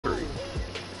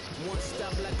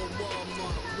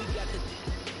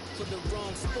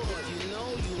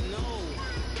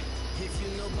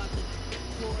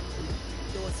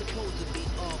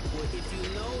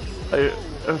Hey,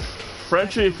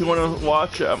 Frenchie, if you want to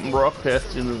watch it, I'm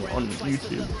broadcasting on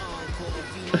YouTube.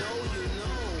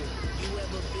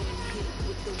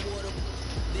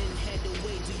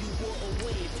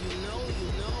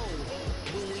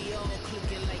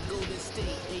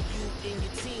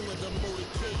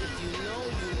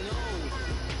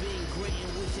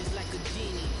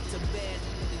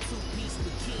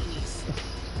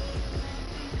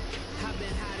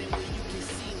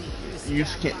 You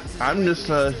just can't. I'm just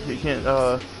you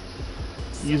can't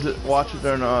use it, watch it,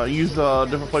 and use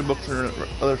different playbooks or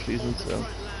other seasons. So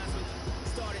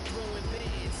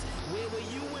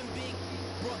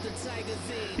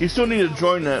you still need to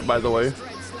join that, by the way.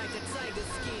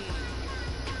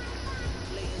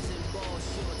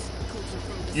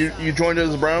 You joined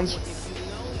as the Browns?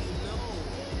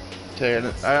 Okay,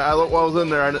 I while I was in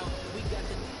there, I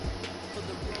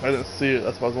didn't see it.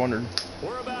 That's what I was wondering.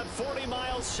 We're about 40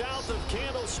 miles south of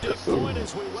Candlestick Point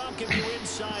as we welcome you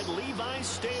inside Levi's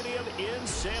Stadium in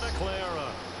Santa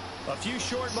Clara. A few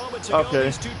short moments ago,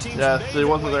 these two teams it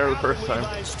wasn't there the first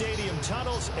time. Stadium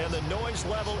tunnels and the noise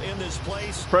level in this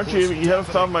place. Frenchie, you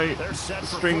haven't found my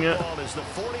string yet. As the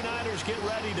 49ers get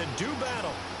ready to do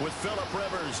battle with Phillip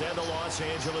Rivers and the Los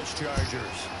Angeles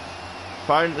Chargers.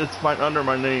 It's fine under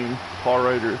my name, Paul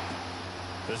Ryder.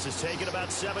 This is taken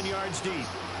about 7 yards deep. And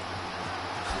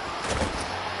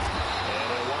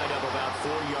he'll wind up about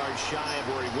 4 yards shy of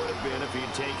where he would have been if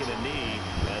he'd taken a knee,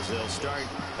 as they'll start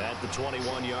at the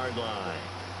 21-yard line.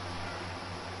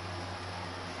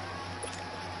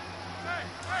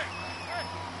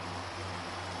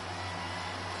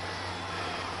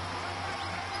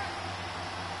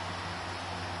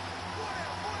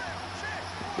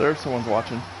 There's someone's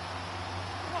watching.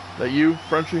 That you,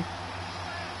 Frenchie?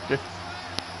 Okay.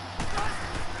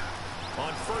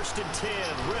 On 1st and 10,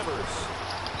 Rivers.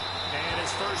 And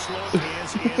his first look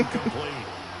is incomplete.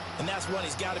 And that's one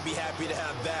he's got to be happy to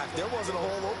have back. There wasn't a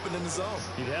hole open in the zone.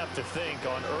 You'd have to think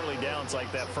on early downs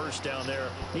like that first down there,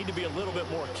 need to be a little bit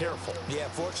more careful. Yeah,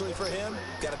 fortunately for him,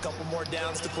 got a couple more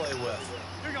downs to play with.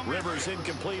 Rivers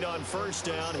incomplete on 1st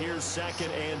down. Here's 2nd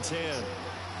and 10.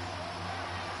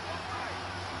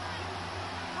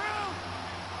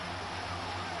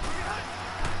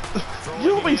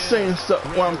 You'll be saying stuff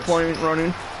while I'm playing,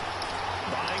 running.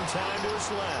 Buying time to his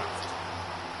left.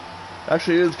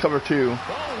 Actually, it is cover 2. Oh,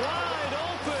 wide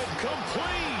open,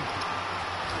 complete.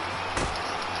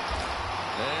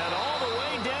 And all the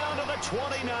way down to the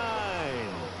 29.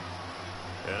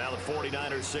 And now the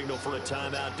 49ers signal for a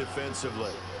timeout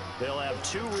defensively. They'll have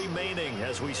 2 remaining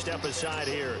as we step aside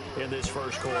here in this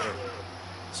first quarter.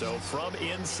 So from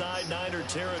inside Niner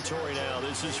territory now,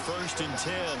 this is 1st and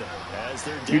 10 as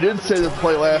they're down. You did say the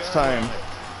play last time.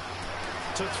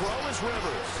 To throw is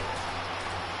Rivers.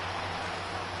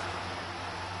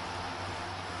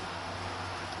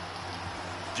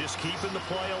 Just keeping the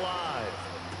play alive.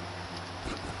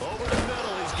 Over the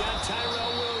middle, he's got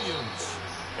Tyrell Williams.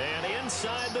 And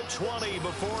inside the 20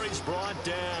 before he's brought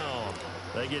down.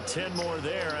 They get 10 more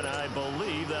there, and I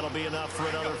believe that'll be enough for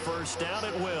another first down.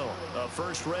 It will. A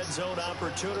first red zone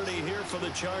opportunity here for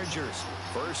the Chargers.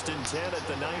 1st and 10 at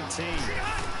the 19.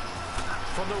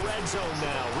 From the red zone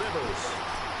now, Rivers.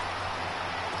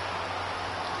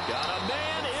 Got a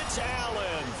man, it's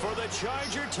Allen for the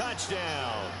Charger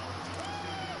touchdown.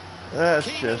 That's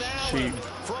just cheap.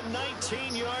 From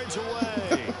 19 yards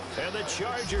away. And the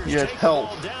Chargers take the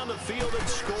ball down the field and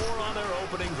score on their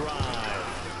opening drive.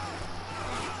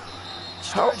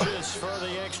 Chargers for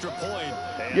the extra point.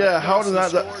 Yeah, how did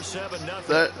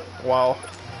that wow.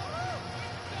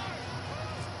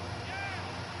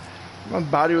 My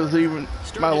body was even,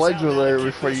 my legs were there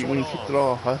before when you kicked it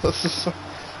off.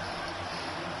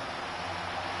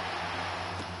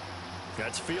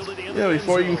 That's fielded in yeah,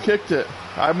 before you even kicked it.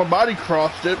 My body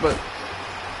crossed it, but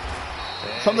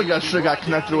something should have got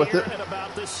connected with it. At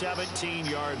about the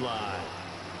 17-yard line.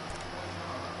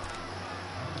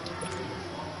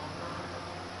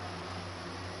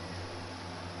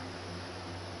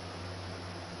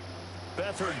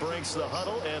 Beathard breaks the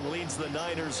huddle and leads the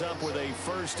Niners up with a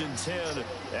 1st and 10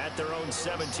 at their own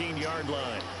 17-yard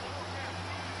line.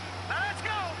 Let's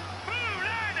go! Boo,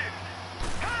 Niners!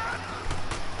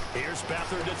 Here's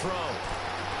Beathard to throw.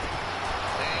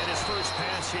 And his first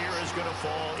pass here is going to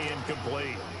fall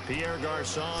incomplete. Pierre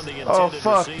Garçon, the intended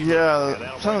receiver.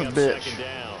 Yeah, son of a bitch.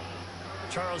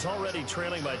 Charles, already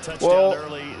trailing by touchdown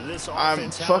early. This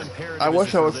offense, I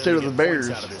wish I would stay with the Bears.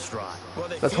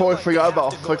 I totally forgot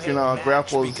about fucking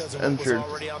Grapple's injured.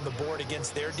 Already on the board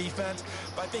against their defense,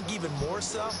 but I think even more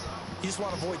so, you just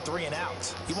want to avoid 3 and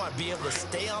outs. You want to be able to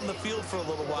stay on the field for a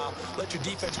little while, let your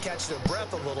defense catch their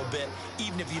breath a little bit,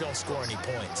 even if you don't score any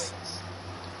points.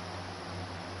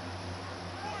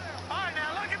 All right,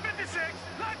 now, lucky 56.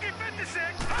 Lucky 56.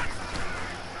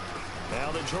 Now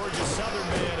the Georgia Southern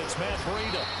man, it's Matt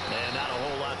Breida. And not a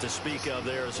whole lot to speak of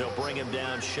there as he'll bring him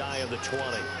down shy of the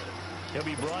 20. He'll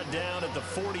be brought down at the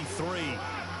 43.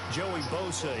 Joey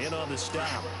Bosa in on the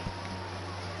stop.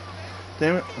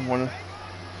 Damn it.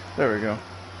 There we go.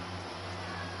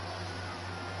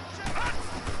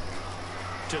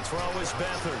 To throw is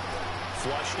Beathard.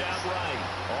 Flushed out right.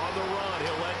 On the run,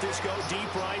 he'll let this go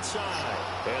deep right side.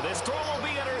 And this throw will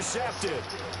be intercepted.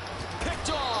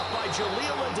 Picked off by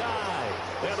Jaleel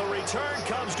Adai. And the return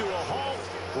comes to a halt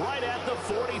right at the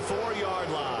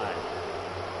 44-yard line.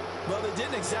 Well, they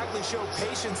didn't exactly show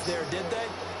patience there, did they?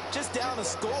 Just down a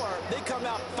score, they come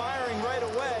out firing right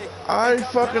away. I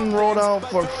fucking rolled out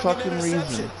for fucking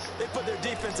reason. They put their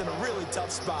defense in a really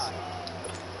tough spot.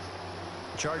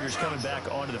 Chargers coming back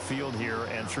onto the field here,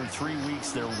 and through 3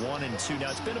 weeks, they're 1-2.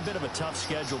 Now, it's been a bit of a tough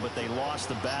schedule, but they lost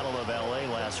the Battle of L.A.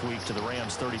 last week to the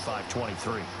Rams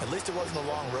 35-23. At least it wasn't a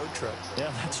long road trip.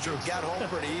 Yeah, that's true. Got home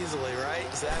pretty easily, right?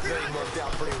 So that thing worked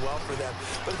out pretty well for them.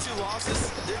 But the 2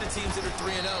 losses, they're the teams that are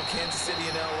 3-0, Kansas City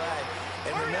and L.A.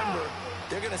 And remember,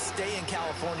 they're going to stay in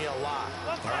California a lot.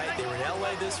 All right, they were in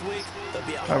L.A. this week. They'll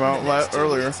be at home the next 2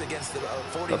 weeks against the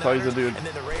 49ers. And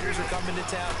then the Raiders are coming to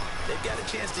town. They've got a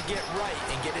chance to get right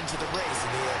and get into the race in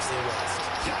the AFC West.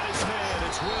 Got his man.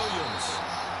 It's Williams.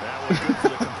 That was good for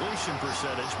the completion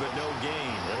percentage, but no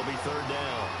gain. It'll be 3rd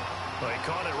down. Well, he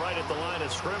caught it right at the line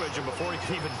of scrimmage, and before he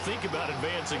could even think about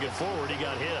advancing it forward, he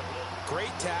got hit.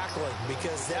 Great tackling,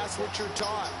 because that's what you're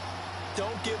taught.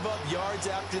 Don't give up yards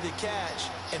after the catch,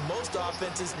 and most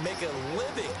offenses make a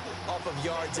living off of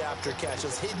yards after catch.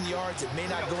 Those hidden yards that may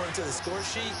not go into the score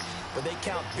sheet, but they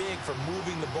count big for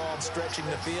moving the ball and stretching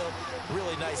the field.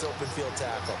 Really nice open field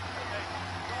tackle.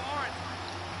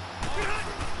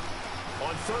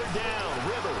 On 3rd down,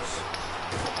 Rivers.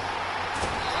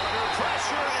 Under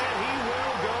pressure, and he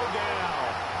will go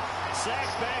down.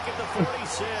 Sacked back at the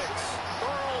 46.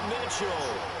 Earl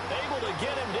Mitchell able to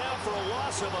get him down for a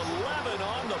loss of 11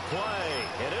 on the play,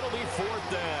 and it'll be 4th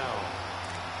down.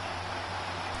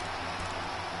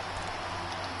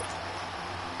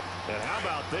 And how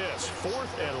about this?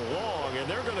 4th and long, and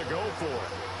they're going to go for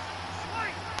it.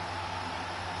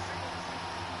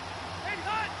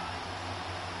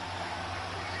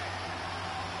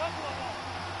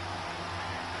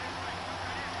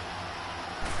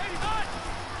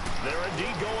 They're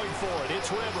indeed going for it.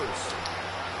 It's Rivers.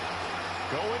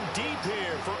 Going deep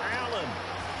here for Allen.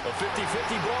 A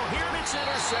 50-50 ball here, and it's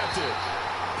intercepted.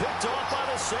 Picked off by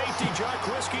the safety,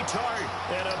 Jaquiski Tartt.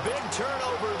 And a big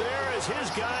turnover there as his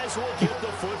guys will get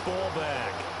the football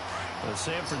back. The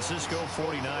San Francisco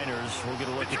 49ers, we'll get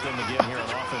a look at them again here on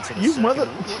offense in a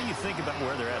second. What do you think about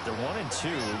where they're at? They're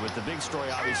 1-2, but the big story,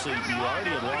 obviously, you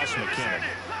already had lost McKinnon.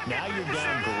 Now you're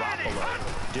down Garoppolo.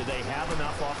 Do they have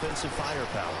enough offensive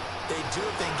firepower? They do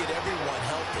if they can get everyone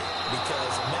healthy,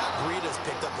 because Matt Breida's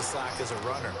picked up the slack as a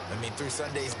runner. I mean, through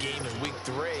Sunday's game in Week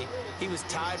 3, he was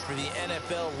tied for the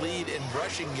NFL lead in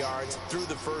rushing yards through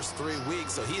the first 3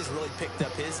 weeks, so he has really picked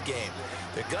up his game.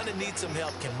 They're going to need some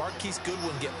help. Can Marquise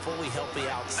Goodwin get fully healthy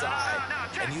outside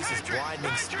and use his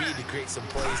blinding speed to create some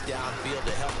plays downfield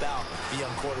to help out the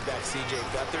young quarterback C.J.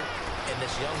 Beathard and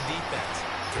this young defense?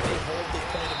 Can they hold the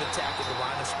point of attack at the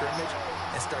line of scrimmage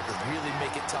and start to really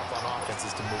make it tough on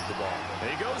offenses to move the ball?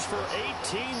 He goes for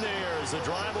 18 there as the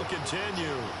drive will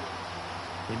continue.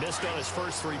 He missed on his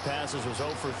first 3 passes, was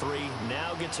 0 for 3.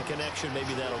 Now gets a connection.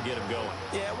 Maybe that'll get him going.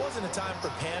 Yeah, it wasn't a time for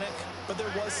panic, but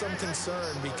there was some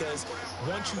concern because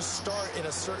once you start in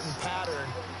a certain pattern,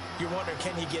 you're wondering,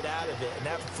 can he get out of it? And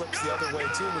that flips the other way,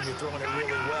 too, when you're throwing it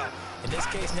really well. In this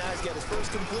case, now he's got his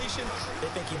first completion. They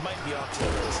think he might be off to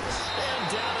the races. And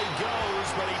down he goes,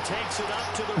 but he takes it up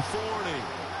to the 40.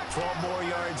 12 more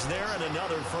yards there and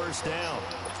another first down.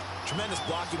 Tremendous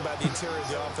blocking by the interior of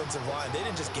the offensive line. They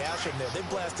didn't just gash him there. They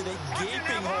blasted a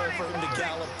gaping hole for him to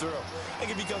gallop through. I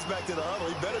think if he comes back to the huddle,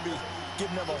 he better be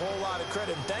giving them a whole lot of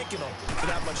credit and thanking them for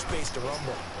that much space to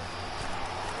rumble.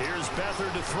 Here's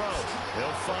Beathard to throw.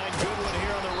 He'll find Goodwin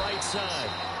here on the right side.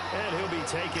 And he'll be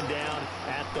taken down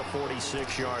at the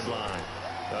 46-yard line.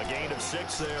 A gain of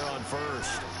 6 there on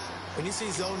first. When you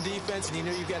see zone defense and you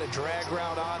know you've got a drag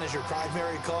route on as your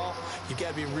primary call, you got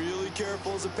to be really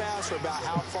careful as a passer about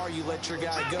how far you let your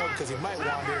guy go because he might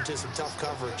wander into some tough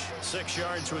coverage. 6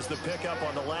 yards was the pickup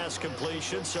on the last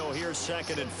completion, so here's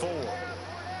 2nd and 4.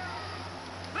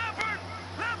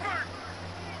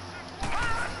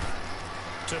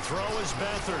 To throw is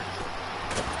Beathard.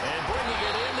 And bringing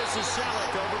it in, this is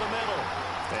Selleck over the middle.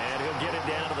 And he'll get it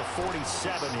down to the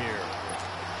 47 here.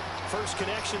 First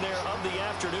connection there of the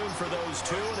afternoon for those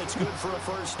two, and it's good for a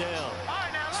first down.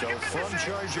 So from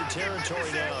Charger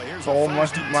territory now, here's So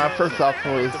my first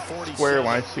option was square when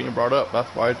I seen it brought up. That's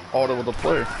why I thought it was a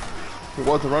play. It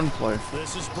was a run play.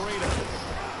 This is Breida.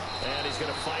 And he's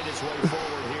going to fight his way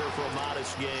forward here for a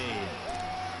modest gain.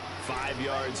 5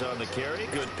 yards on the carry.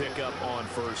 Good pickup on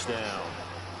first down.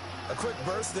 A quick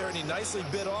burst there, and he nicely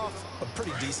bit off a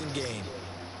pretty decent gain.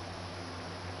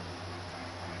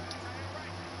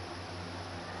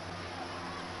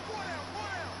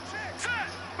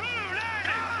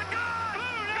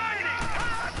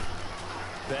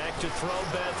 Back to throw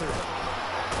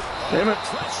Beathard. Damn it.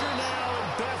 Pressure now,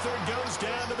 and Beathard goes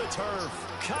down to the turf.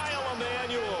 Kyle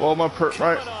Emanuel. Well,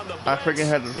 I freaking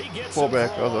had the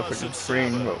fullback of the freaking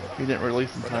screen, but he didn't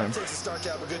release in time. It takes a start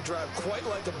to have a good drive, quite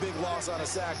like a big loss on a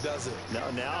sack, does it?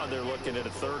 Now they're looking at a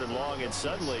 3rd and long, and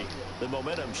suddenly the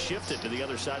momentum shifted to the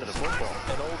other side of the football.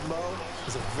 And old Mo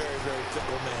is a very, very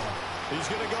fickle man. He's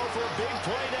going to go for a big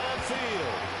play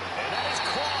downfield. And that is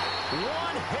caught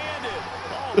one-handed.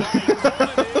 All right, pull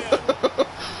it in.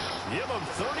 Give him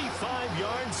 35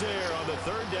 yards there on the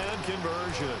 3rd down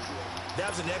conversion. That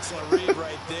was an excellent read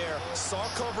right there. Saw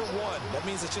cover 1. That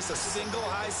means it's just a single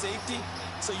high safety.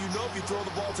 So you know if you throw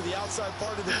the ball to the outside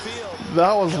part of the field,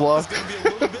 that was luck. It's going to be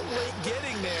a little bit late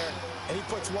getting there. And he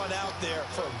puts one out there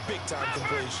for a big-time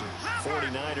completion.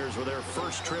 49ers with their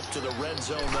first trip to the red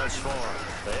zone thus far.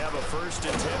 They have a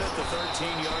 1st and 10 at the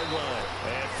 13-yard line.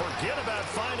 And forget about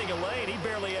finding a lane. He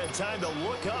barely had time to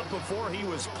look up before he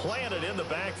was planted in the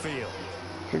backfield.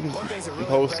 One thing that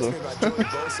really impressed me about Joey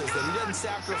Bosa is that he doesn't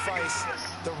sacrifice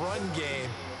the run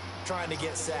game trying to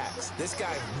get sacks. This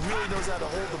guy really knows how to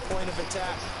hold the point of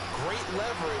attack, great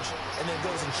leverage, and then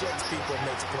goes and sheds people and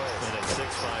makes plays. And at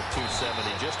 6'5",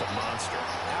 270, just a monster.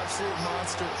 Absolute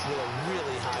monster with a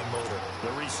really high motor.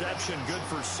 The reception good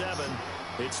for 7.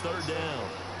 It's 3rd down.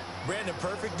 Brandon,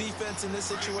 perfect defense in this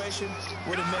situation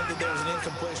would have meant that there was an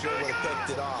incompletion that would have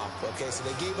picked it off. Okay, so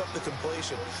they gave up the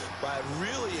completion. But I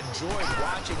really enjoyed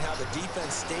watching how the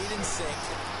defense stayed in sync,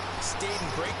 stayed in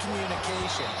great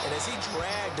communication. And as he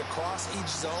dragged across each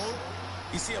zone,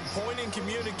 you see him pointing,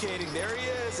 communicating. There he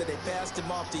is, and they passed him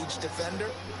off to each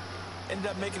defender. Ended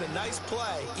up making a nice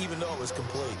play, even though it was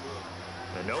complete.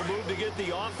 And no move to get the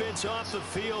offense off the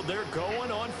field. They're going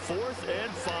on 4th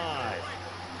and 5.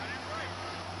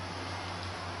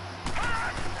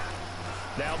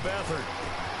 Now Beathard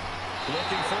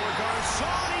looking for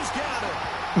Garcon. He's got it.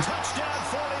 Touchdown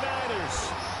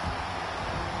 49ers.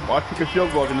 Watch the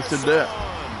field goal and sit there.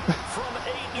 From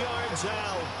 8 yards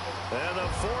out. And the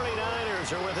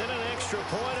 49ers are within an extra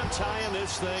point of tying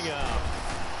this thing up.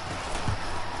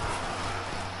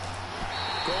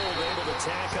 Gold able to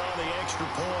tack on the extra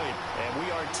point. And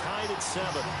we are tied at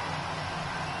 7.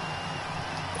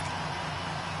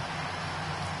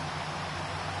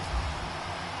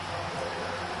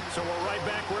 So we're right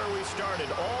back where we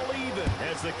started, all even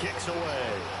as the kick's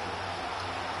away.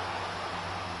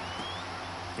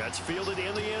 That's fielded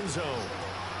in the end zone.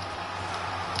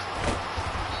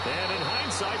 And in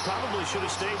hindsight, probably should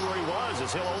have stayed where he was,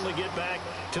 as he'll only get back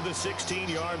to the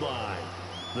 16-yard line.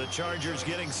 The Chargers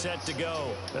getting set to go.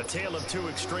 A tale of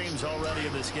 2 extremes already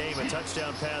in this game. A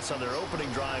touchdown pass on their opening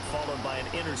drive, followed by an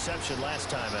interception last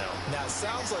time out. Now, it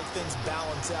sounds like things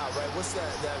balance out, right? What's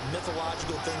that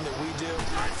mythological thing that we do?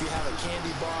 If you have a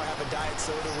candy bar, have a diet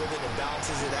soda with it, it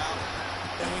balances it out.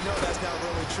 And we know that's not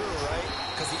really true, right?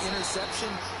 Because the interception,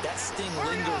 that sting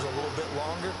lingers a little bit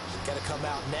longer. Got to come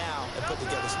out now and put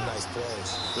together some nice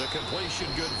plays. The completion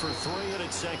good for 3, and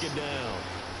it's 2nd down.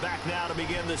 Back now to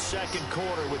begin the 2nd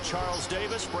quarter with Charles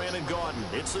Davis, Brandon Gaudin.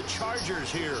 It's the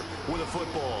Chargers here with a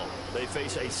football. They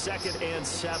face a 2nd and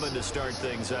 7 to start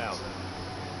things out.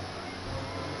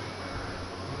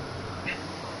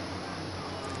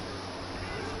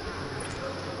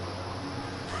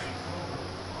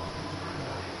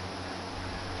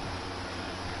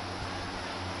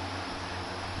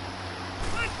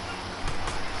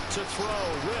 To throw,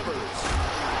 Rivers.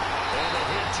 And the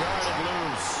hit jarred it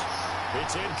loose.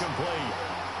 It's incomplete.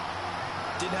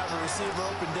 Didn't have a receiver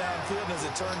open downfield, and as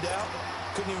it turned out,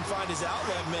 couldn't even find his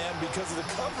outlet man because of the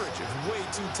coverage. It's way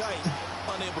too tight,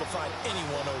 unable to find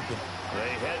anyone open.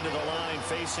 They head to the line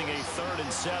facing a 3rd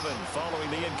and 7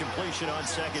 following the incompletion on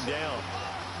 2nd down.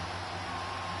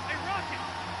 Hey, Rocket!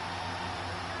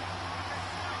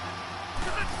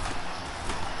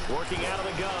 Working out of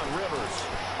the gun, Rivers.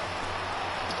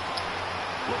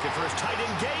 Looking for his tight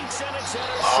end Gates, and it's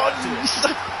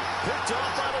intercepted. Picked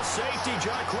off by the safety,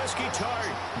 Jarquiski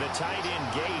Tart. The tight end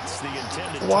Gates, the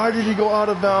intended. Why did he go out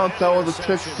of bounds? That was a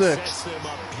pick 6. Sets them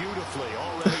up beautifully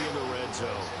already in the red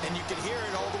zone. And you can hear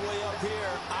it all the way up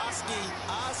here.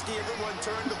 Oski, everyone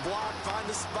turned to block, find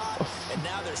the spot, and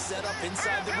now they're set up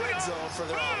inside the red zone for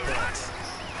their offense.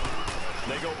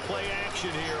 They go play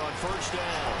action here on 1st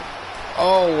down.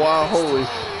 Oh, wow, holy.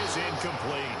 Is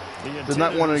incomplete. Did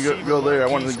not want to go there. I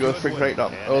wanted to go straight right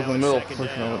up. I was in the middle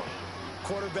portion of it.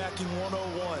 Quarterbacking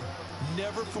 101.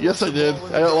 Never force Yes, I the did. ball I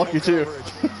got into lucky, too.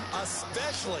 coverage,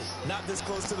 especially not this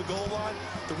close to the goal line.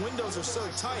 The windows are so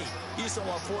tight, you just don't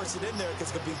want to force it in there because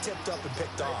it's going to be tipped up and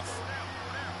picked off.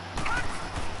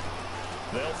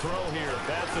 They'll throw here.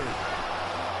 Beathard.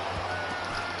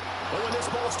 Oh, and this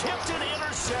ball's tipped and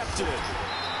intercepted.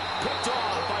 Picked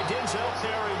off by Denzel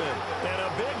Perryman. And a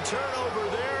big turnover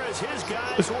there as his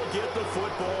guys will get the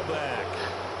football back.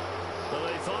 Well,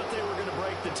 they thought they were going to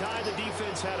break the tie. The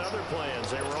defense had other plans.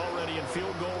 They were already in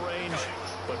field goal range,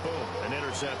 but boom, an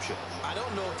interception. I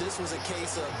don't know if this was a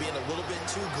case of being a little bit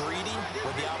too greedy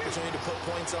with the opportunity to put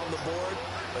points on the board,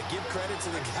 but give credit to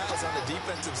the guys on the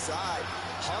defensive side.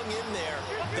 Hung in there,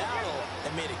 battled,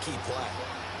 and made a key play.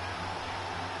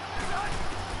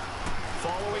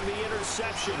 Following the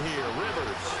interception here,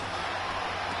 Rivers.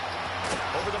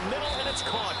 Over the middle, and it's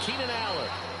caught. Keenan Allen.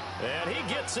 And he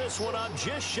gets this one up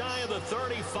just shy of the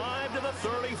 35 to the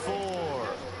 34.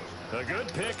 A good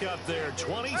pickup there,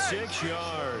 26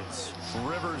 yards.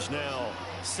 Rivers now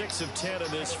 6 of 10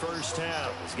 in this first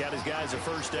half. He's got his guys a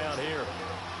 1st down here.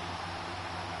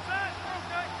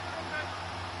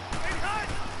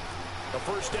 A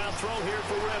 1st down throw here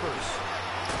for Rivers.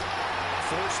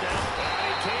 1st down, and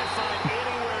he can't find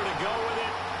anywhere to go with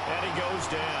it, and he goes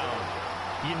down.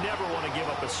 You never want to give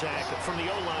up a sack. From the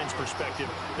O-line's perspective,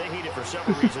 they hate it for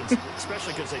several reasons,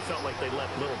 especially because they felt like they let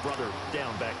little brother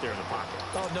down back there in the pocket.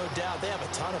 Oh, no doubt. They have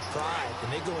a ton of pride,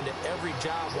 and they go into every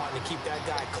job wanting to keep that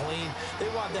guy clean. They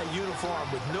want that uniform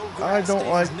with no grass I don't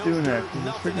like stains, no doing dirt, that.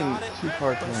 nothing It's on it. too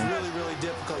hard But for it's me. really, really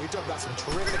difficult. You're talking about some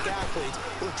terrific athletes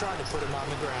who are trying to put him on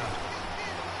the ground.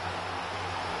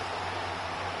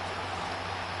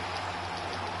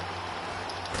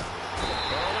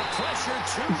 Pressure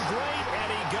too great, and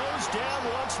he goes down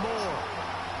once more.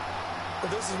 But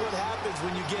this is what happens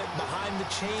when you get behind the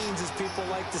chains, as people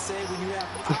like to say, when you have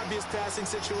obvious passing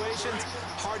situations.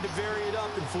 Hard to vary it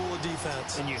up and fool a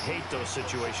defense. And you hate those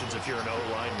situations if you're an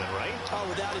O-lineman, right? Oh,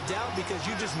 without a doubt, because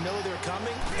you just know they're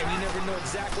coming, and you never know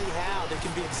exactly how. They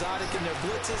can be exotic in their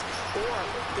blitzes, or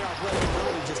their athletic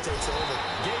ability just takes over.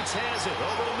 Gates has it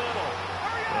over the middle.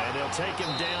 And they'll take him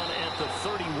down at the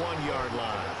 31-yard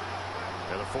line.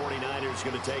 And the 49ers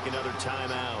going to take another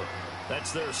timeout.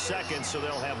 That's their 2nd, so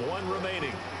they'll have 1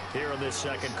 remaining here in this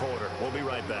 2nd quarter. We'll be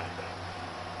right back.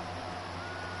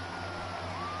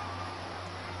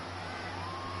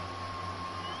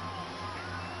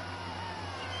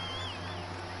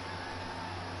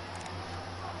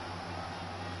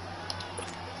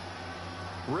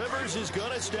 Rivers is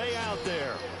going to stay out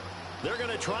there. They're going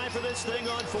to try for this thing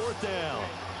on 4th down.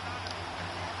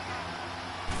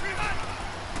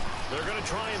 They're going to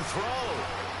try and throw.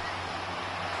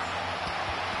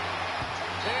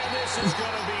 And this is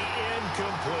going to be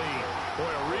incomplete. Boy,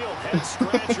 a real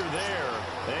head-scratcher there.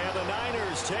 And the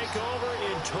Niners take over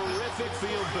in terrific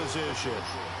field position.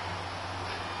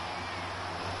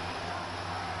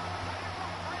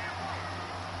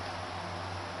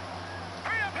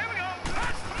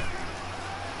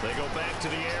 They go back to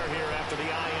the air here after the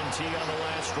INT on the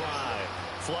last drive.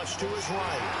 Flush to his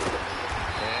right.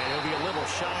 And he'll be a little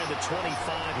shy of the 25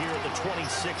 here at the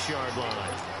 26-yard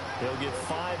line. He'll get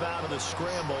 5 out of the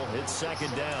scramble. It's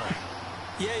 2nd down.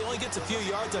 Yeah, he only gets a few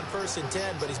yards on 1st and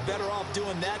 10, but he's better off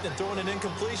doing that than throwing an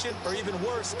incompletion, or even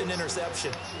worse, an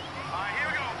interception. All right, here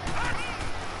we go.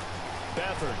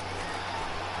 Beathard.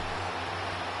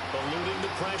 Eluding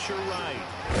the pressure right.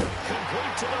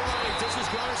 Complete to the right. This is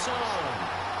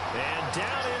Garcon. And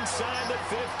down inside the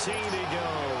 15 he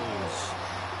goes.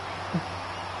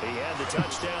 He had the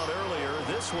touchdown earlier.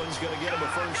 This one's going to get him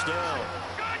a 1st down.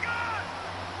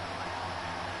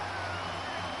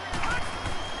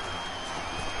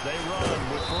 They run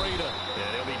with Breida.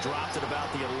 And he'll be dropped at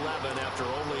about the 11 after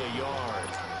only a yard.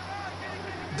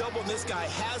 doubling this guy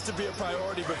has to be a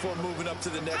priority before moving up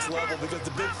to the next level because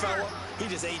the big fella, he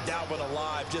just ate that one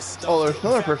alive. Just stuffed Oh, there's it.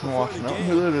 another person watching. I don't know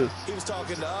who that is. He was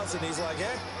talking to us, and he's like,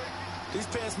 hey, these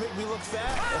pants make me look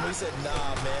fat. And we said,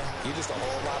 nah, man, you're just a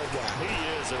whole lot of guy. He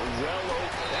is a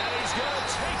well-open, and he's going to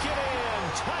take it in.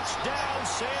 Touchdown,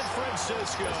 San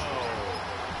Francisco.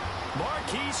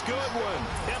 Marquise Goodwin,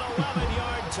 an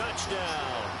 11-yard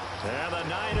touchdown. And the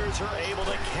Niners are able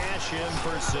to cash in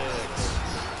for 6.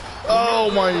 Oh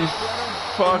my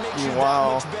fucking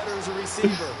wow. Much better as a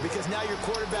receiver because now your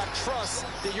quarterback trusts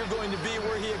that you're going to be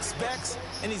where he expects,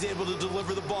 and he's able to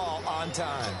deliver the ball on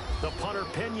time. The punter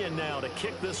Pinion now to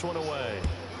kick this one away.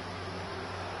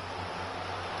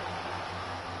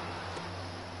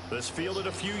 This fielded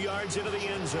a few yards into the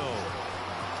end zone.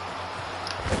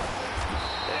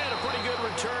 And a pretty good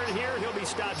return here. He'll be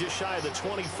stopped just shy of the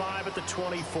 25 at the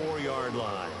 24-yard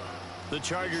line. The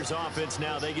Chargers offense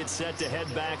now, they get set to head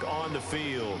back on the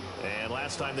field. And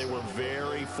last time they were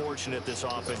very fortunate, this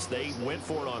offense. They went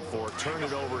for it on 4, turned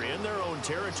it over in their own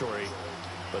territory,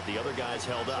 but the other guys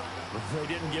held up. They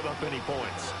didn't give up any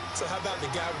points. So how about the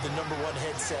guy with the #1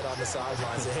 headset on the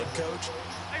sidelines, the head coach?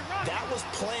 That was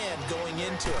planned going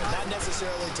into it, not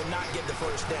necessarily to not get the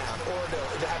first down or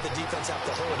to have the defense have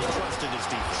to hold it. He trusted his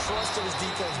defense. Trusted his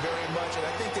defense very much, and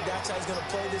I think that that's how he's going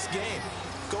to play this game.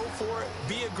 Go for it,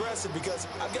 be aggressive, because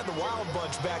I've got the Wild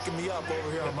Bunch backing me up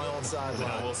over here on my own sideline.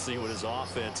 Now we'll see what his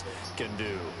offense can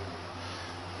do.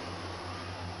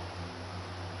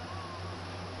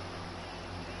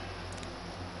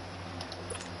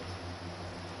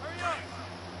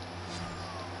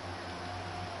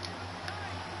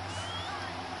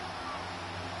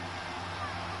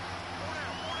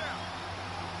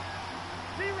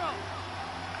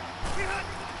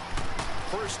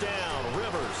 First down,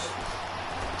 Rivers.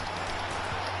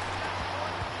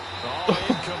 Oh,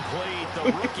 incomplete. The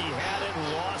rookie had it and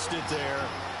lost it there.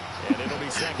 And it'll be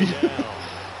second down.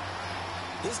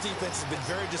 This defense has been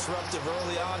very disruptive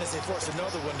early on as they force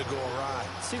another one to go awry.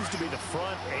 Seems to be the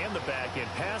front and the back end.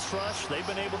 Pass rush, they've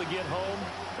been able to get home,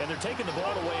 and they're taking the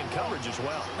ball away in coverage as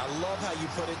well. I love how you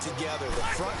put it together. The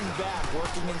front and back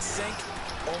working in sync.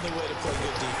 Only way to play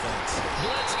good defense.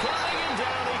 Blitz coming, and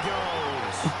down he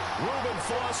goes. Reuben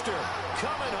Foster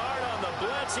coming hard on the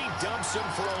blitz. He dumps him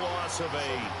for a loss of 8.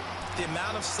 The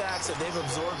amount of sacks that they've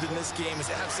absorbed in this game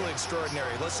is absolutely extraordinary.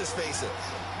 Let's just face it.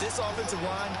 This offensive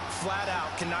line, flat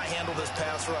out, cannot handle this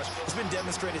pass rush. It's been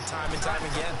demonstrated time and time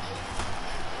again.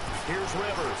 Here's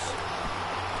Rivers.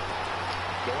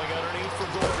 Going underneath for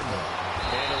Gordon.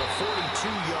 And to the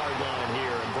 42-yard line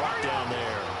here and brought down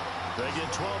there. They get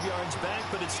 12 yards back,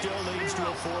 but it still leads to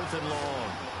a 4th and long.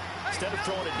 Instead of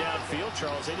throwing it downfield,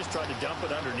 Charles, they just tried to dump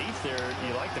it underneath there.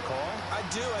 You like the call? I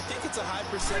do. I think it's a high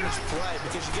percentage play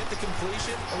because you get the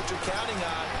completion. And what you're counting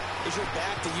on is your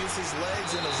back to use his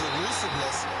legs and his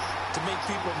elusiveness to make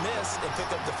people miss and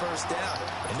pick up the first down.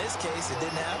 In this case, it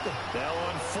didn't happen. Now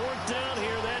on 4th down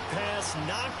here, that pass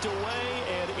knocked away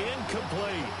and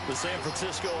incomplete. The San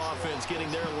Francisco offense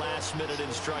getting their last-minute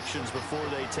instructions before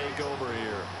they take over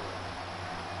here.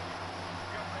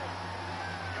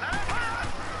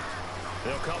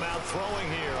 They'll come out throwing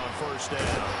here on 1st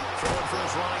down. Throwing for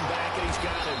his running back, and he's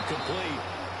got him complete.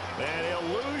 And he'll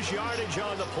lose yardage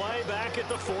on the play back at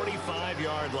the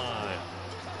 45-yard line.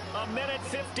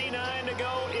 1:59 to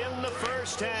go in the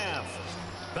first half.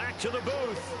 Back to the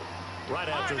booth right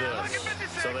after this.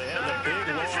 So they had the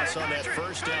big loss on that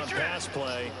 1st down pass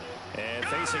play and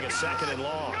facing a 2nd and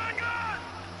long.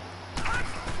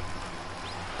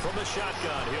 From the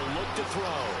shotgun, he'll look to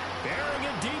throw. Bearing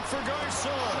it deep for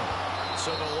Garcon. So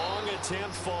the long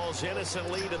attempt falls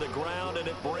innocently to the ground, and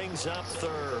it brings up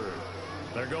 3rd.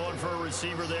 They're going for a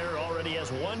receiver there. Already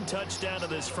has 1 touchdown to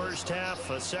this first half.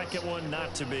 A 2nd one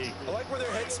not to be. I like where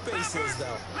their headspace is,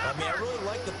 though. I mean, I really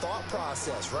like the thought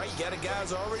process, right? You got a guy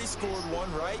who's already scored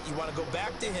 1, right? You want to go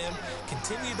back to him,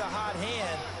 continue the hot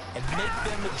hand, and make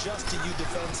them adjust to you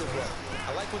defensively.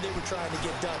 I like what they were trying to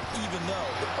get done, even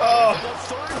though the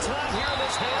 3rd time here in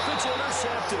this half, it's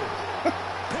intercepted.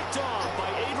 Picked off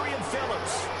by Adrian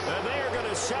Phillips. And they are going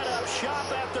to set up shop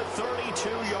at the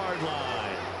 32-yard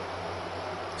line.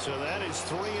 So that is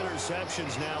 3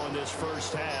 interceptions now in this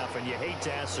first half. And you hate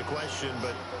to ask the question,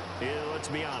 but let's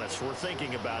be honest. We're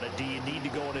thinking about it. Do you need to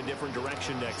go in a different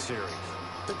direction next series?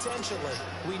 Potentially.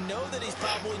 We know that he's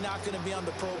probably not going to be on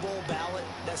the Pro Bowl ballot.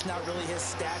 That's not really his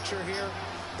stature here.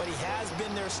 But he has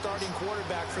been their starting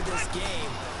quarterback for this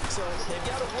game. So they've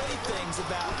got to weigh things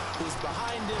about who's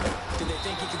behind him. Do they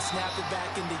think he can snap it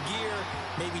back into gear?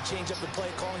 Maybe change up the play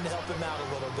calling to help him out a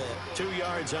little bit. 2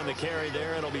 yards on the carry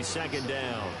there. It'll be 2nd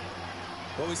down.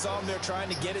 Well, we saw him there trying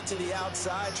to get it to the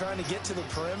outside, trying to get to the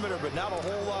perimeter, but not a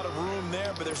whole lot of room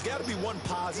there. But there's got to be one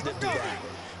positive to that.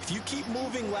 If you keep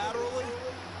moving laterally,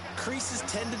 creases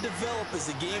tend to develop as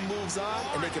the game moves on,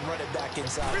 and they can run it back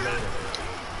inside later.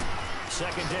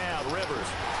 Second down, Rivers.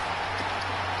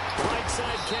 Right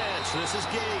side catch. This is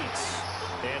Gates.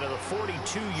 And to the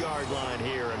 42-yard line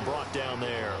here and brought down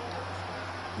there.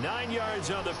 9 yards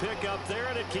on the pickup there,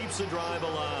 and it keeps the drive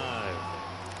alive.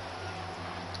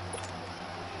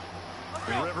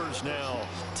 Rivers now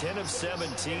 10 of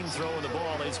 17 throwing the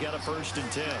ball. He's got a 1st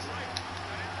and 10.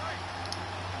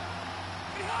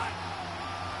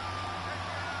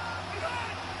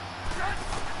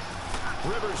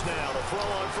 Rivers now to throw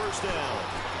on 1st down.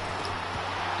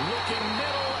 Looking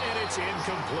middle, and it's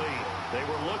incomplete. They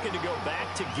were looking to go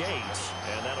back to Gates,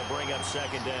 and that'll bring up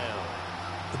 2nd down.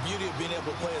 The beauty of being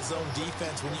able to play a zone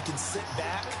defense when you can sit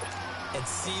back and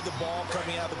see the ball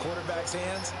coming out of the quarterback's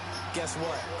hands, guess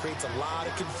what? Creates a lot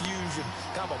of confusion,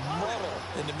 kind of a muddle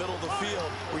in the middle of the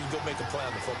field where you can go make a play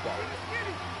on the football.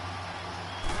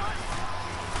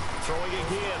 Throwing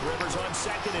again, Rivers on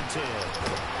 2nd and 10.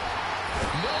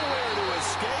 Nowhere to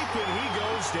escape, and he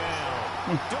goes down.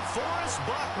 DeForest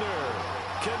Buckner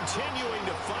continuing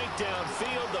to fight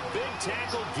downfield. The big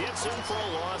tackle gets him for a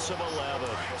loss of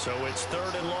 11. So it's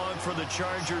 3rd and long for the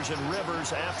Chargers, and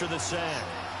Rivers after the sack.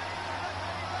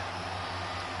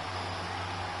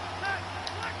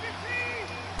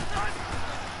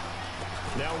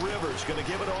 Now Rivers going to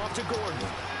give it off to Gordon.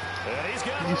 And he's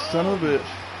got You son of a bitch.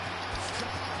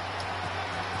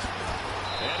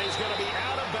 And he's going to be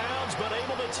out of bounds, but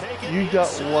able to take it. You got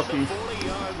inside lucky. the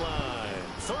 40-yard line.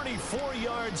 34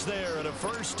 yards there and a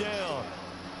 1st down.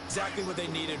 Exactly what they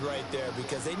needed right there,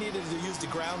 because they needed to use the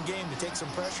ground game to take some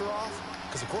pressure off,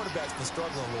 because the quarterback's been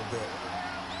struggling a little bit.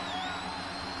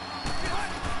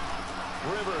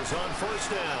 Rivers on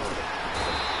 1st down.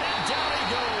 And down he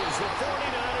goes. The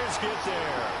 49ers get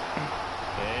there.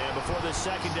 And before the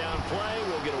 2nd down play,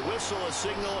 we'll get a whistle, a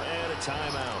signal, and a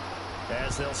timeout,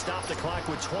 as they'll stop the clock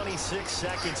with 26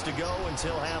 seconds to go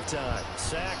until halftime.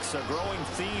 Sacks, a growing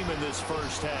theme in this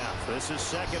 1st half. This is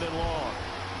 2nd and long.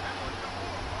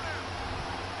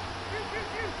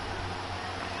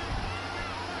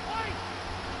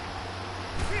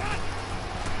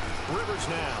 Rivers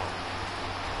now.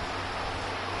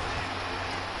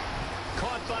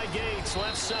 Caught by Gates,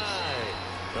 left side.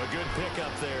 A good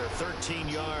pickup there, 13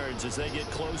 yards as they get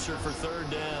closer for 3rd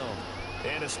down.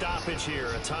 And a stoppage here,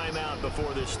 a timeout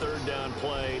before this 3rd down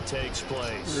play takes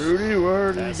place. Rudy,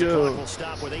 where'd he As the go? clock will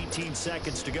stop with 18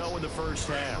 seconds to go in the 1st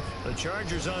half. The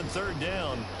Chargers on 3rd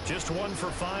down, just 1 for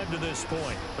 5 to this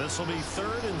point. This will be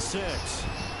 3rd and 6.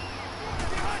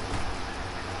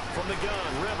 From the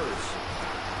gun, Rivers.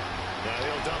 Now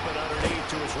he'll dump it underneath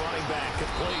to his running back,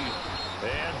 complete.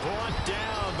 And brought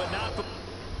down, but not...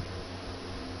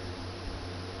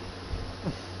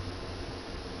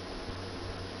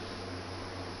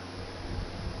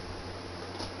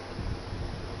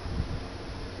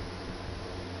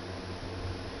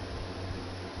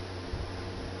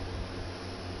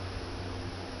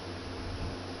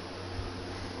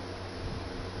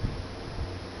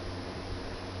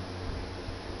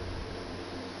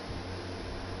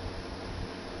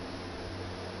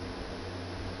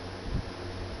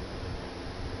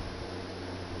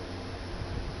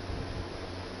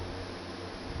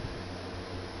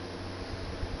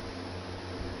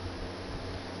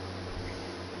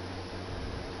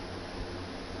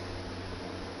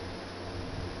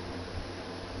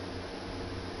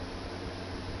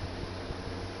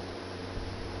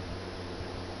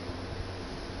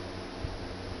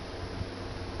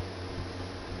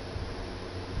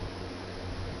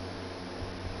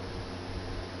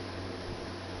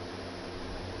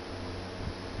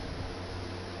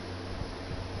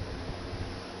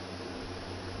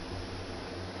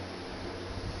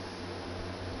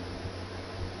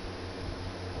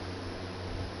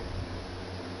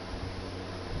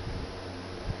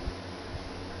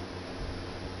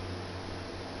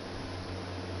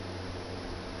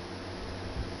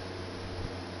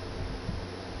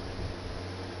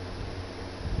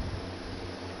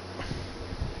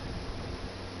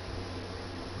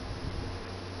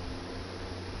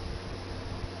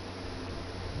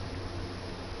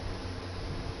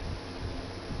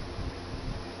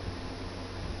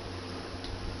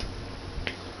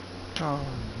 Oh,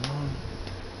 no.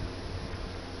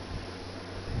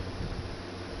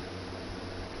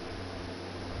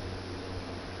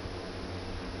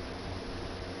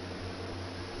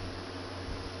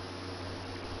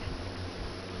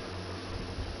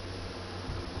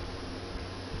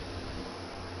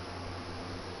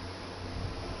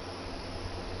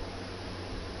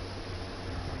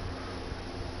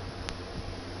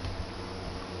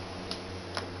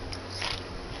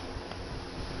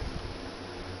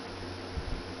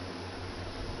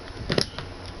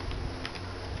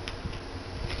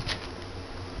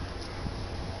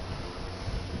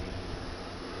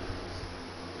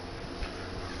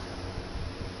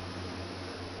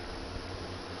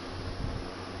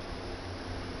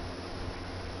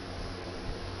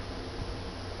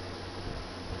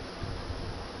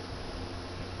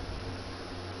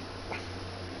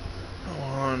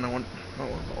 I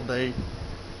don't want all day.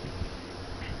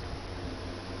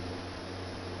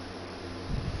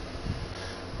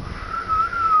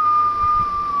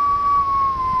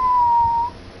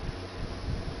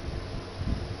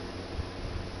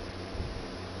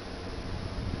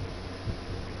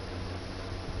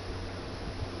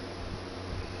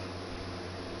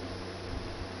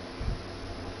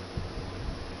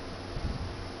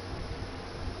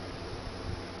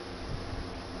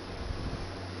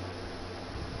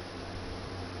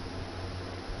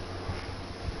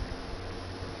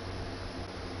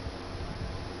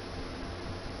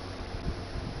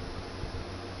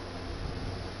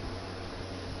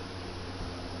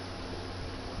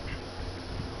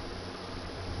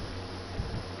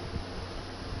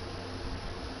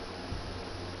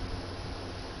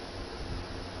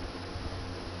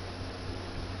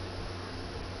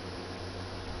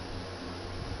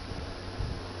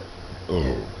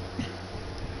 Oh.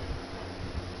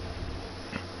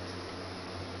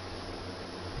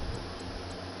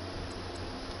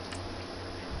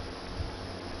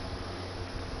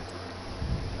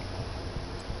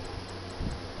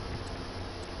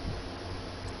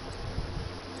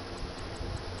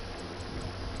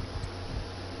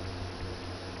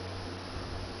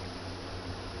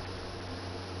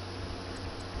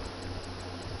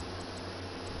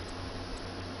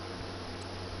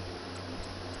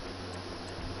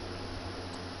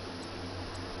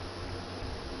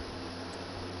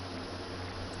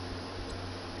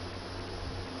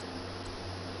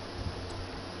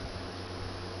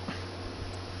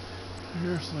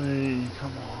 Seriously,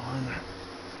 come on.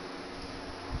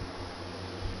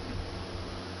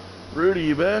 Rudy,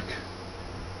 you back?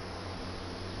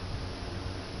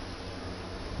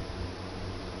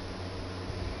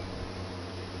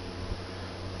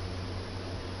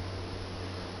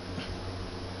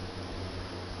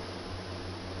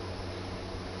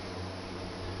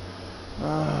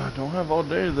 Don't have all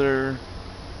day there.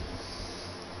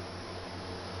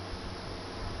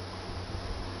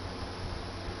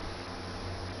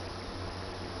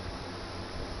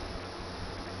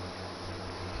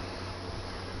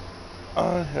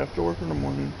 I have to work in the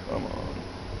morning. Come on.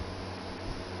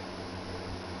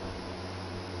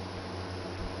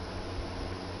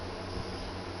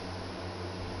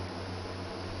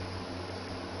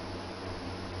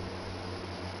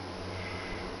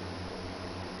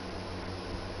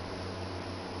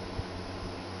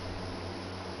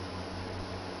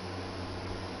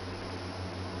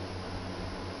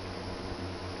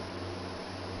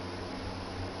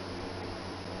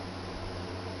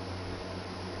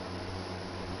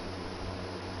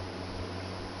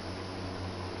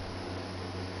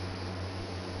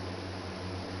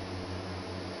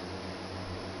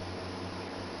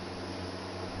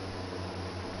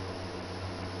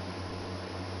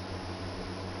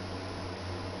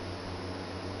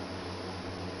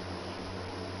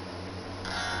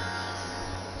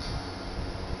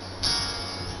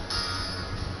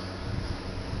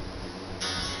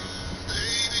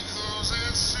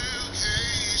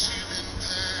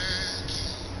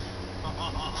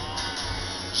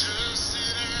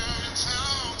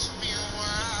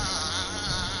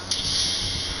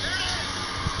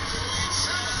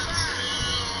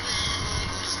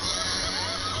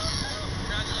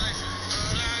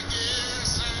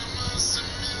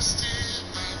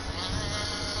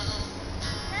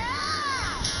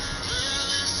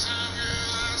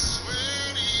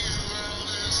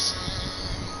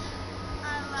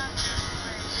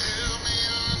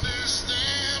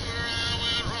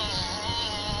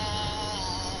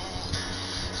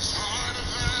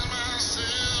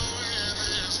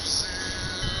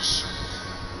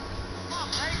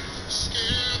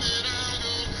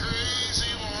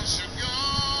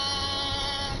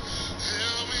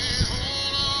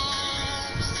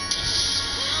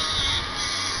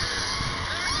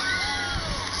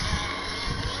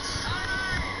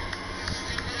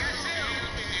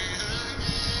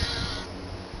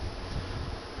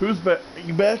 Who's back?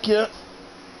 You back yet?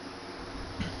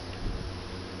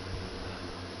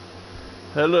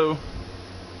 Hello.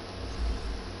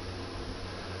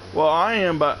 Well, I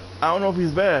am, but I don't know if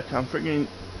he's back. I'm freaking.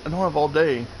 I don't have all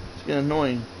day. It's getting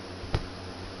annoying.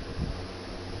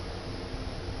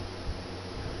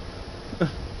 I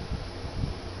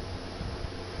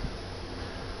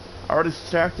already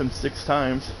stacked him 6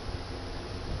 times.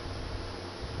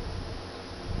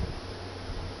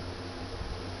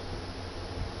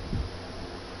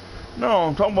 No,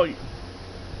 I'm talking about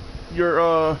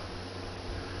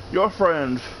your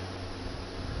friend.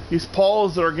 He's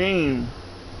paused our game.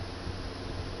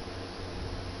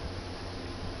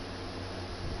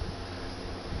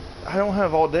 I don't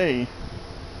have all day.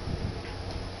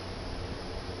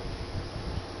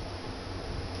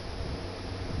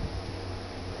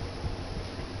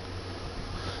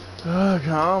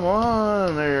 Come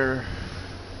on there.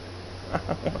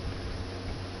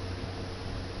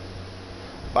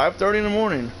 5:30 in the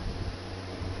morning.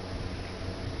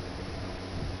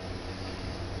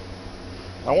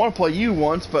 I want to play you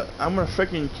once, but I'm gonna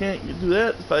freaking can't do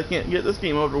that if I can't get this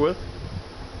game over with.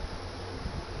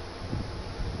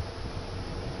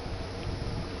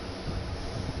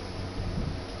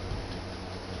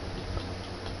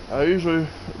 I usually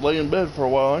lay in bed for a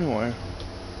while anyway.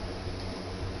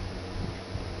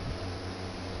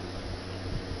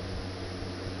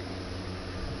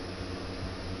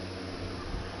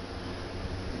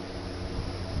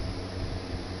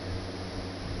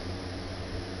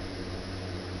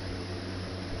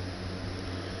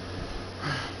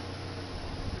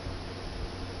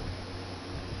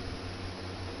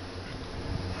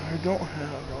 I don't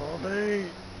have all day.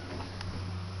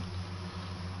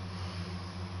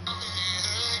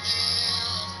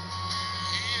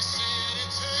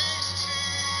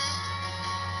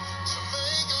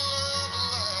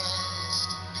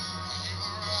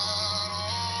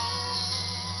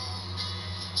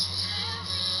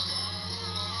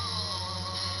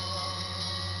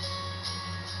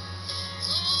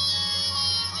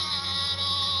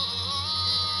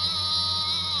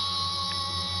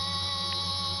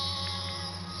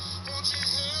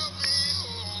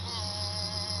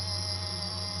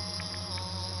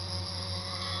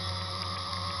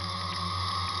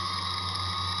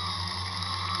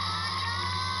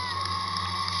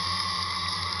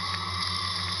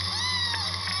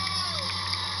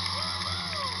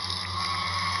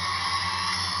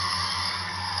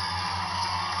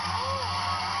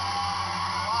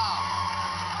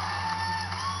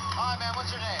 What's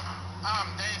your name? I'm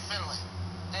Dave Finley.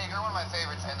 Dave, you're one of my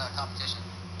favorites in the competition.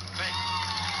 Thank you.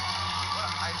 Well,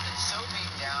 I've been so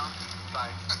beaten down by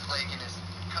Blake and his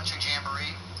country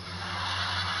jamboree.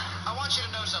 I want you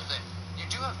to know something. You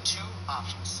do have two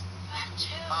options.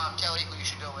 Kelly, who you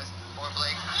should go with, or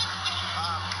Blake.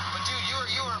 But dude,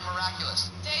 you were miraculous.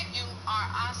 Dave, you are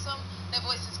awesome. That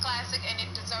voice is classic, and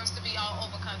it deserves to be all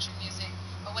over country music,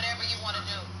 or whatever you want to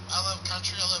do. I love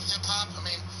country. I love hip hop. I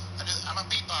mean, I'm a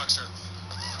beatboxer.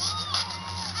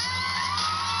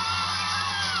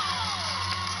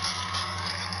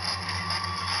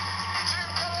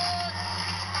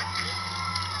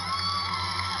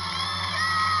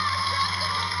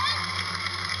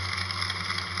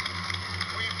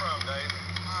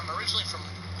 Originally from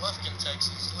Lufkin,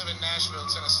 Texas. Live in Nashville,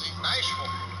 Tennessee.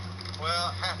 Nashville? Well,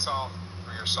 hats off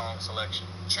for your song selection.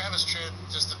 Travis Tritt,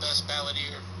 just the best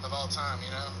balladeer of all time,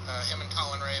 you know? Him and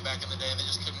Colin Ray back in the day, they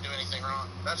just couldn't do anything wrong.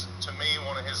 That's, to me,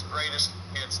 one of his greatest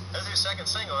hits. That's his second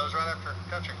single. That was right after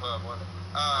Country Club, wasn't it?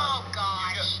 Oh,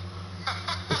 gosh.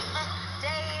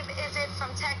 Dave, is it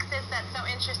from Texas? That's so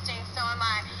interesting. So am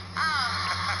I.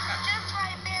 Just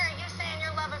right there, you saying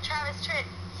your love of Travis Tritt.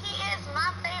 He is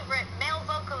my favorite male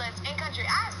vocalist in country.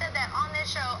 I have said that on this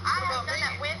show. I have done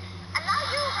that with, and not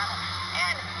you.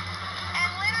 And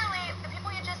literally, the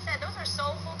people you just said, those are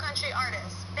soulful country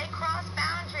artists. They cross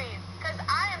boundaries. Because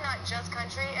I am not just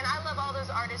country, and I love all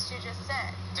those artists you just said.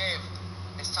 Dave,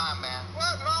 it's time, man.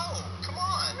 What? No. Come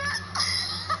on.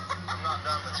 I'm not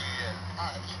done with you yet. All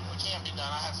right, we can't be done.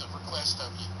 I have to request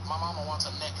my mama wants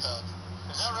a neck hug.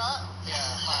 Is that right? Yeah.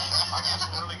 I get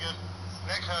some really good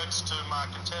neck hugs to my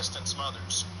contestants'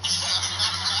 mothers.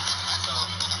 So,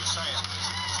 just saying.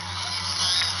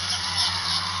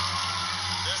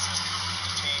 This is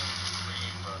the team for you,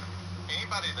 brother.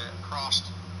 Anybody that crossed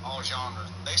all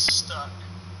genres, they stuck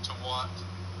to what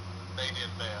they did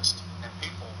best, and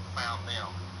people found them.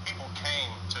 People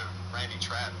came to Randy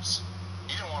Travis.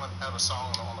 He didn't want to have a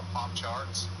song on the pop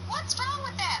charts. What's wrong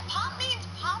with that? Pop means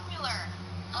popular.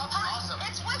 Pop, awesome.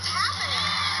 It's what's happening.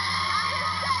 I'm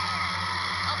just saying.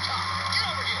 Up top. Get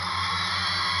over here.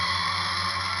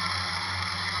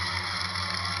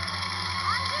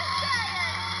 I'm just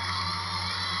saying.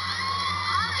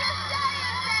 I'm just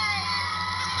saying, Dave.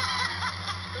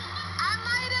 I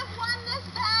might have won this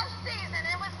past season.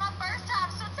 It was my first time,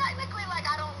 so technically, like,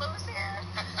 I don't lose here.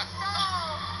 So,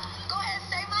 go ahead,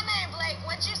 say my name, Blake.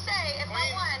 What'd you say if I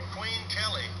won? Queen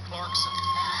Kelly Clarkson.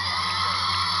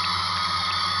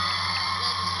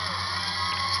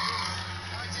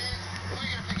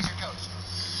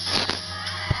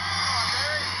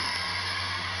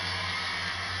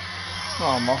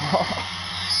 Come on.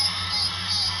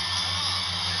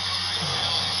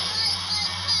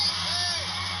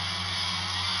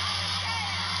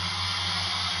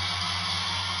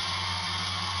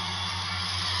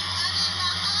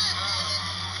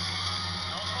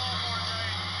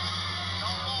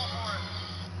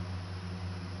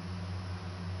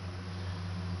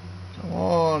 Come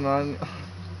on.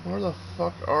 Where the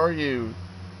fuck are you?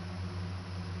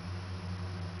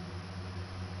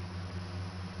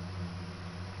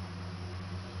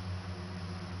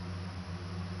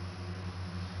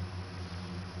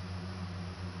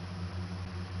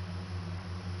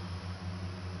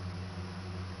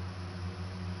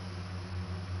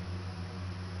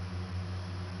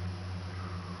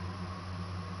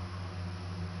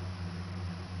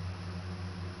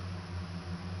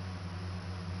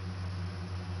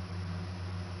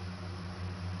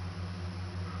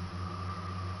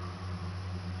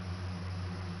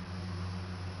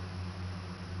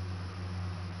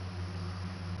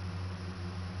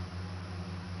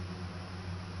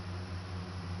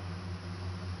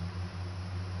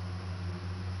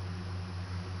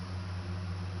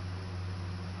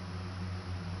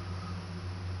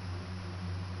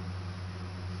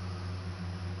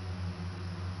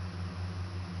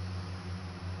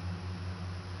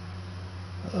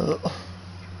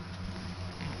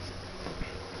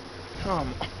 Come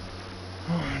on.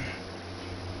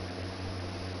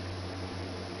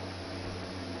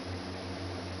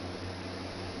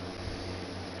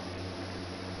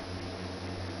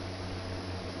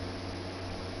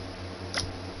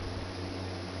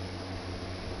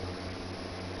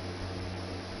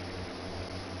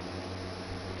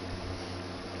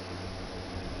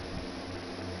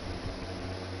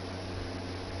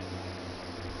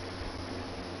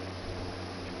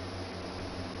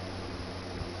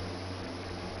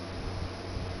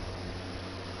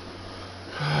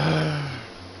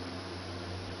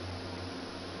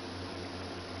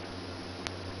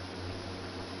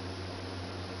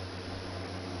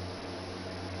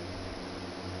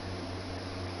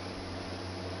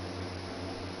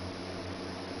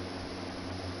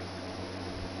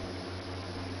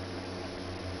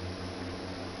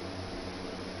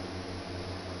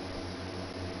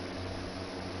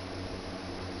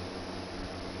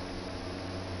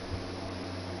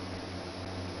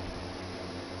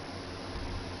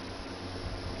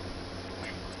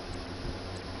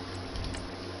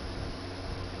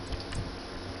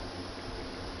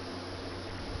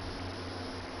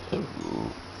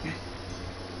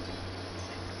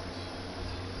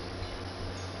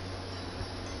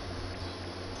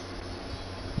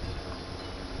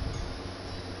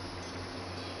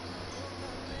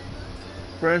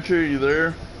 Frenchie, are you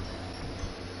there?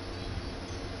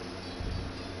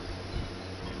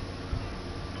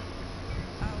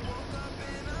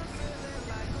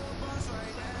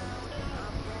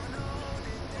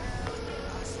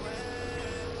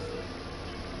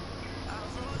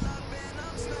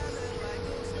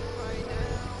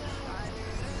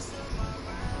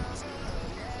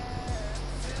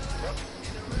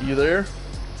 You there?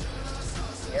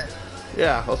 Yeah.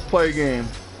 Yeah, let's play a game.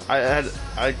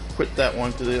 I quit that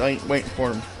one because I ain't waiting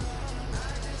for him.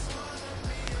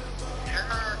 Sure,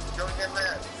 go get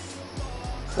mad.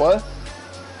 What?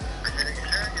 I said,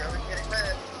 sure, go and get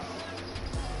mad.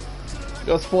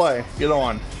 Let's play. Get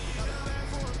on.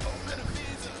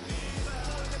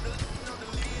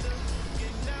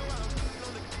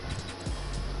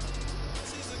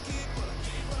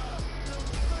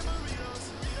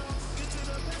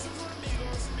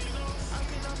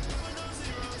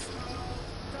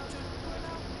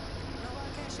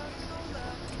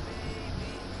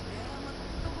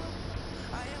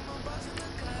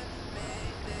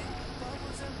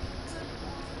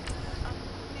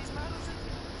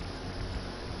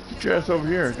 Get your ass over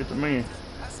here. Get to me.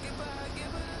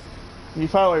 He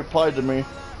finally replied to me.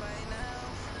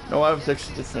 No, I have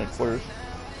 66 minute quarters.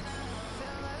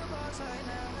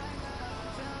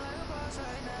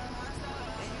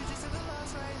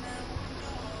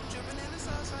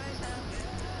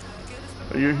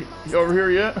 Are you over here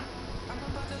yet? Are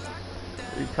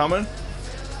you coming?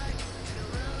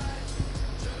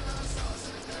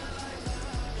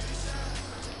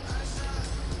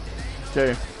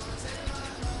 Okay.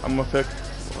 I'm gonna pick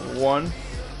 1,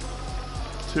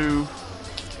 2,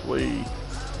 3.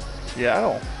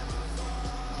 Seattle.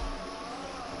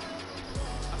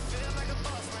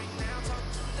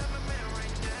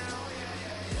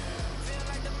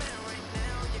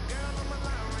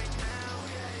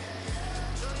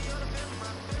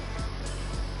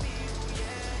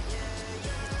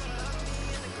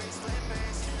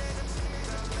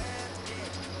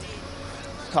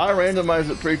 I randomized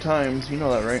it 3 times. You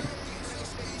know that, right?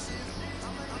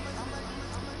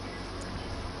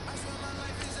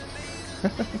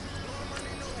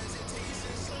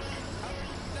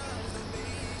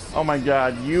 Oh my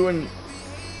god, you and...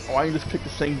 Why you just pick the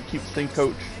same, keep the same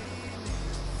coach?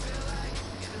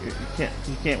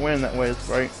 You can't win that way, that's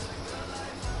right.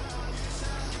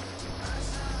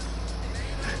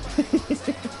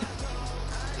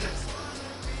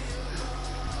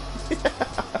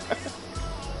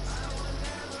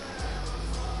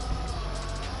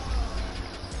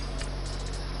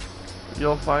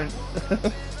 You'll find.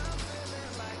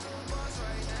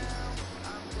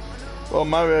 Well,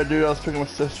 my bad, dude. I was picking my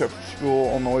sister up from school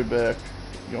on the way back.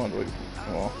 You don't have to wait.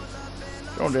 Well,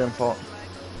 it's your own damn fault.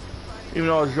 Even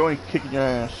though I was enjoying kicking your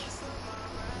ass.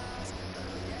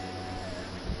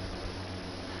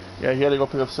 Yeah, he had to go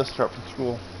pick up sister up from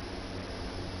school.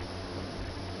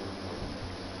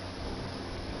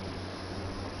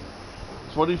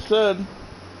 That's what he said.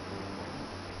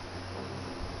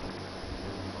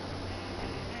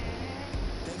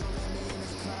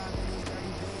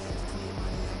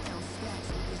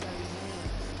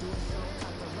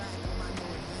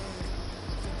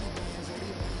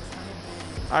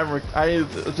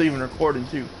 It's even recording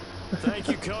too. Thank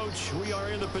you, Coach. We are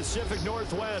in the Pacific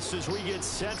Northwest as we get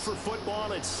set for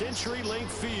football at CenturyLink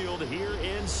Field here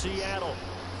in Seattle.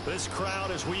 This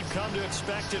crowd, as we've come to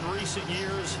expect in recent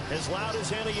years, as loud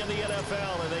as any in the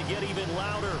NFL, and they get even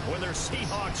louder when their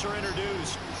Seahawks are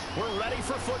introduced. We're ready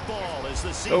for football as the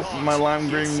Seahawks my lime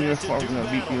green get uniform set to do gonna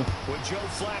beat battle you. with Joe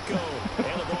Flacco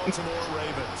and the Baltimore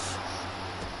Ravens.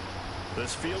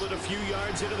 This fielded a few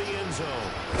yards into the end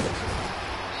zone.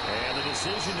 And the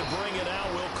decision to bring it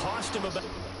out will cost him about...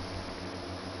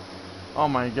 Oh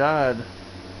my God.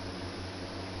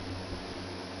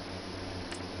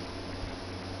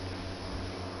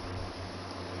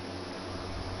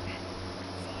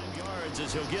 5 yards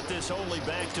as he'll get this only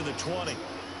back to the 20.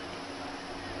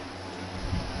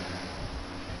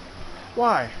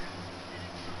 Why?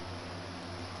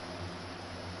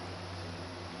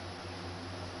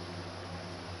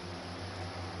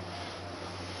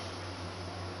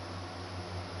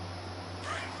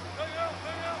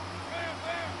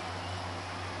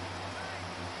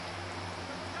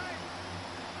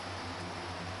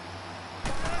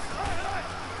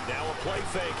 Play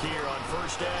fake here on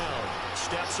first down.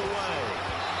 Steps away.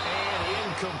 And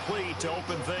incomplete to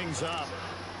open things up.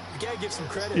 You gotta give some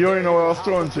credit. You already know what I was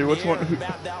throwing to. Which one?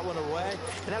 Bat that one away,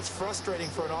 and that's frustrating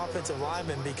for an offensive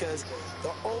lineman because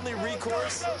the only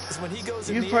recourse is when he goes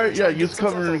in the air. Yeah, you're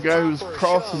covering the guy who's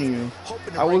crossing you.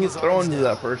 I wasn't throwing to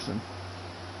that person.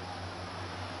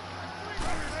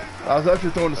 I was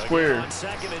actually throwing to square. On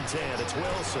 2nd and 10, it's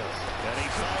Wilson, and he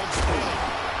fouled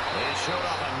spinning. They showed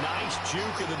off a nice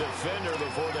juke of the defender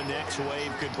before the next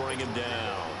wave could bring him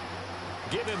down.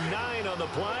 Give him 9 on the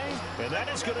play, and that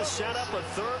is going to set up a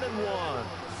 3rd and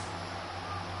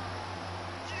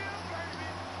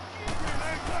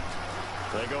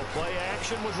 1. They go play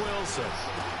action with Wilson.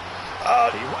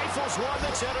 He rifles one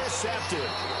that's intercepted.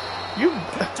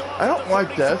 I don't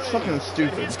like that. It's fucking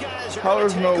stupid. How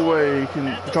there's no way you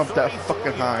can jump that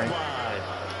fucking high.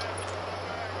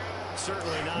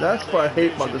 That's what I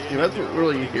hate about this game. That's what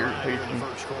really irritates me.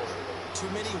 Too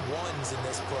many ones in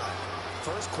this play.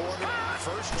 First quarter,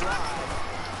 first drive,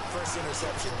 first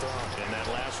interception thrown. And that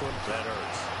last one, that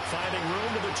hurts. Finding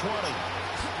room to the 20.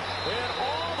 And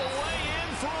all the way in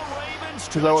for a Ravens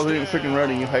touchdown. Because I wasn't even freaking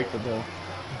ready. You hiked it though.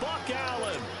 Buck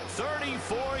Allen,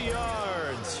 34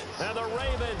 yards. And the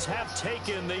Ravens have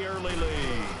taken the early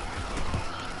lead.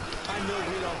 I know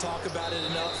we don't talk about it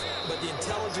enough, but the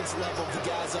intelligence level of the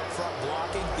guys up front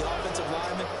blocking, the offensive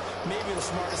linemen, maybe the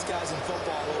smartest guys in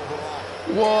football overall.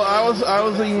 Well, I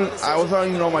wasn't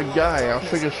even on my guy. I was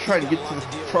just trying to get to the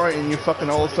try, and you fucking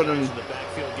all of a sudden.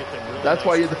 That's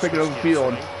why you had to pick it up the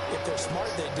field. If they're smart,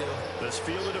 they do.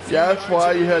 Yeah, that's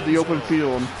why you had the open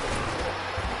field.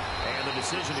 And the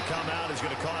decision to come out is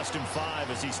going to cost him 5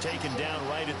 as he's taken down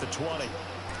right at the 20.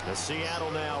 The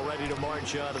Seattle now ready to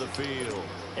march out of the field.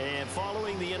 And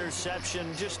following the interception,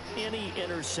 just any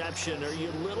interception, are you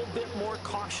a little bit more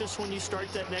cautious when you start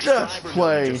that next drive, or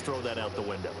do you just throw that out the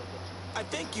window? I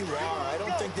think you are. I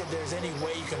don't think that there's any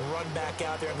way you can run back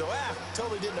out there and go,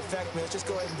 totally didn't affect me. Let's just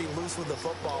go ahead and be loose with the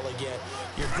football again.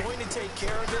 You're going to take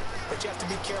care of it, but you have to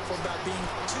be careful about being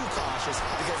too cautious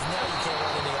because now you can't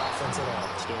run any offense at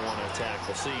all. Still want to attack.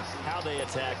 We'll see how they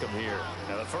attack him here.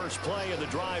 Now, the first play of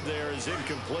the drive there is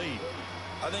incomplete.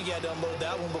 I think he had to unload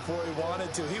that one before he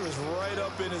wanted to. He was right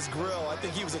up in his grill. I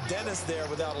think he was a dentist there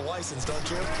without a license, don't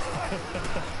you?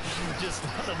 Just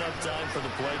not enough time for the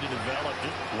play to develop.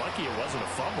 Just lucky it wasn't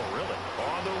a fumble, really.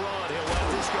 On the run, he'll let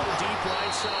this go deep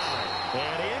right side.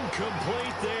 And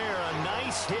incomplete there. A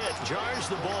nice hit. Jars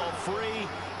the ball free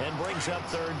and brings up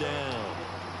 3rd down.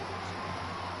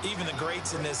 Even the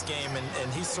greats in this game, and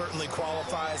he certainly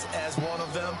qualifies as one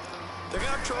of them, They're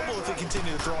going to have trouble if they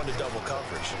continue to throw into double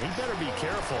coverage. He better be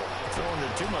careful. Throwing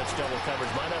into too much double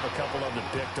coverage might have a couple of them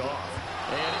picked off.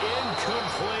 And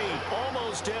incomplete.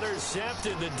 Almost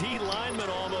intercepted. The D lineman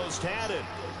almost had it.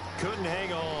 Couldn't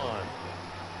hang on.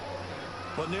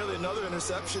 Well, nearly another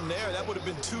interception there. That would have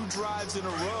been 2 drives in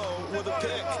a row with a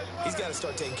pick. He's got to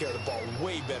start taking care of the ball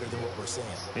way better than what we're seeing.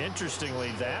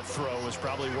 Interestingly, that throw was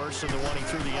probably worse than the one he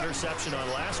threw the interception on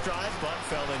last drive, but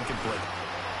fell incomplete.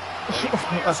 He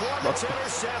fires one that's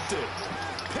intercepted.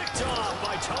 Picked off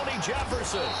by Tony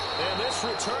Jefferson. And this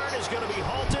return is going to be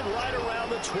halted right around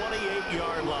the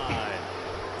 28-yard line.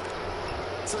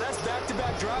 So that's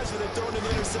back-to-back drives where they're throwing an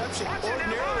interception.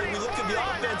 Ordinarily, we look at the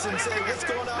offense and say, what's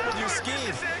going on with your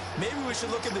scheme? Maybe we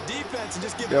should look at the defense and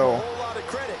just give them a whole lot of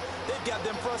credit. They've got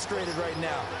them frustrated right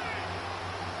now.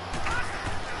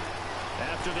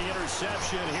 After the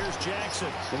interception, here's Jackson.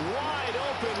 Wide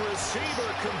open receiver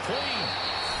complete.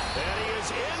 And he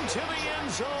is into the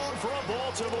end zone for a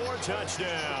Baltimore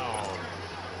touchdown.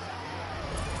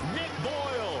 Nick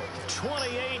Boyle,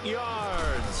 28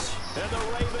 yards. And the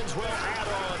Ravens will add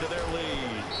on to their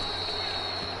lead.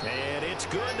 And it's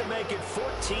good to make it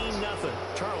 14-0.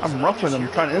 I'm roughing him,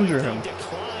 trying to injure him. They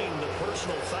declined the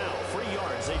personal foul. 3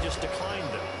 yards, they just declined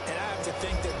it. And I have to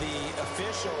think that the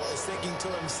official is thinking to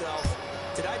himself,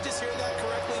 did I just hear that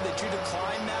correctly, that you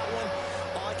declined that one?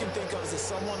 All I can think of is that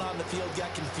someone on the field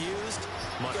got confused.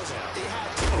 Because they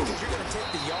had to, because you're going to take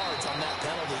the yards on that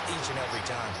penalty each and every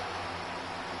time.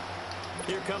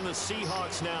 Here come the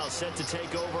Seahawks now, set to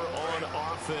take over on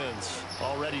offense.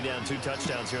 Already down 2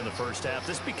 touchdowns here in the first half.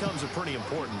 This becomes a pretty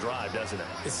important drive, doesn't it?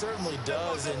 It certainly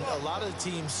does, and a lot of the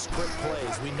teams script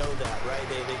plays. We know that, right?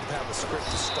 They have a script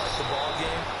to start the ball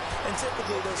game, and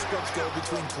typically those scripts go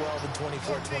between 12 and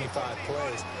 24, 25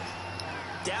 plays.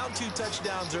 Down 2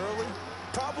 touchdowns early,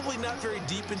 probably not very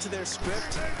deep into their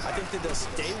script. I think that they'll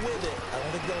stay with it. I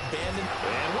don't think they'll abandon.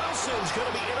 And Wilson's going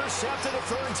to be intercepted a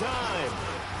 3rd time.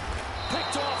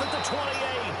 Picked off at the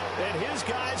 28, and his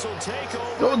guys will take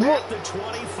over at the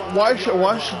 25. Why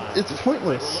it's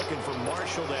pointless. We're looking for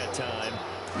Marshall that time.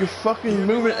 You're fucking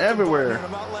moving everywhere.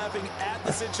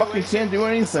 I fucking can't do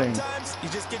anything. Sometimes you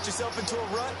just get yourself into a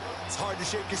rut. It's hard to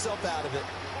shake yourself out of it.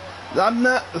 I'm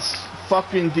not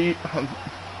fucking deep.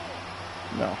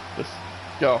 No, just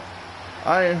go.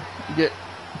 I get.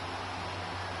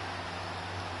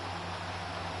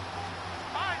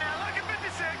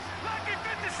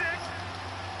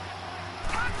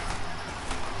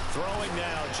 Throwing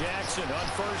now, Jackson on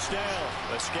 1st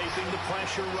down. Escaping the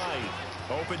pressure right.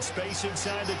 Open space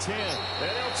inside the 10. And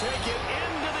he'll take it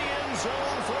into the end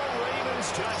zone for a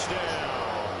Ravens touchdown.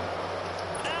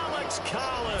 Alex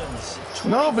Collins.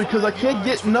 No, because I can't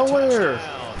get nowhere.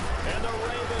 And the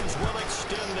Ravens will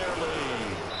extend their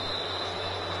lead.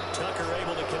 Tucker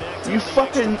able to connect. You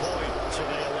fucking. Point, so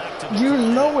they elect to you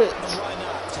know it. Why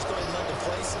not? Just go ahead and let the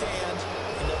play stand,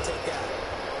 and they'll take that.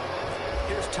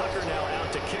 Here's Tucker now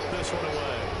out to kick this one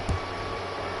away.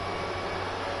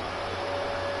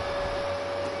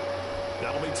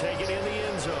 That'll be taken in the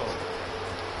end zone.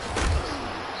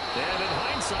 And in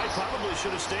hindsight, probably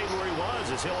should have stayed where he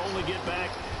was, as he'll only get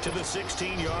back to the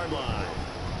 16-yard line.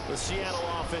 The Seattle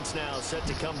offense now set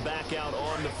to come back out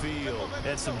on the field.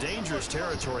 And some dangerous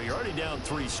territory. You're already down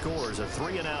 3 scores. A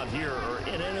 3-and-out here, or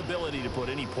an inability to put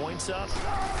any points up.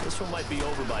 This one might be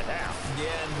over by half.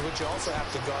 Yeah, and what you also have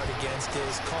to guard against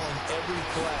is calling every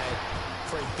play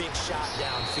for a big shot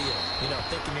downfield. You know,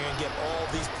 thinking you're going to get all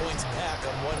these points back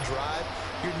on one drive.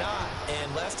 You're not.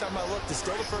 And last time I looked, it's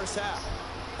still the first half.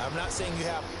 I'm not saying you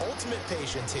have ultimate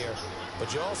patience here,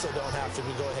 but you also don't have to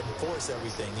go ahead and force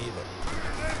everything either.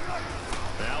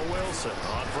 Now Wilson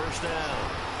on 1st down.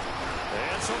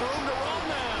 And some room to run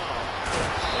now.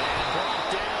 And brought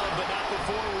down, but not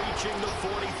before reaching the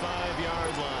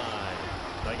 45-yard line.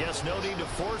 I guess no need to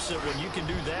force it when you can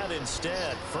do that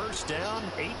instead. 1st down,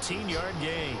 18-yard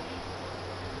gain.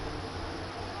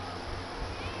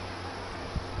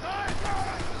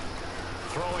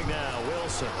 Throwing now,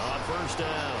 Wilson on 1st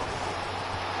down.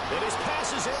 And his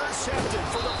pass is intercepted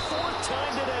for the 4th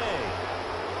time today.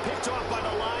 Picked off by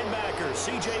the linebacker,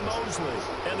 C.J. Mosley.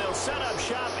 And they'll set up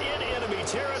shop in enemy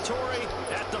territory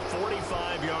at the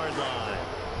 45-yard line.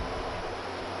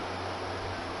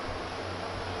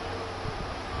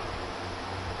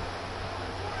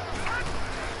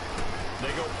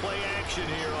 They go play action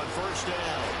here on 1st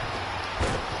down.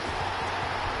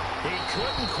 He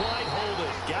couldn't quite hold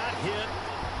it. Got hit.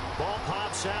 Ball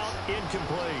pops out.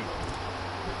 Incomplete.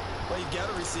 Well, you've got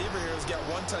a receiver here who's got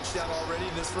 1 touchdown already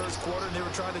in this 1st quarter, and they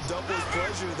were trying to double his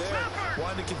pleasure there.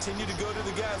 Wanted to continue to go to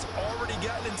the guys already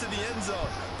gotten into the end zone.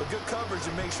 But good coverage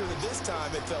to make sure that this time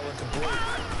it fell incomplete.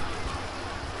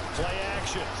 Play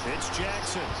action. It's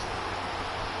Jackson.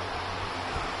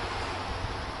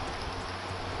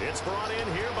 It's brought in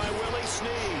here by Willie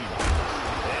Snead.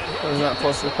 He's not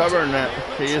supposed to cover that.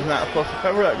 He is not supposed to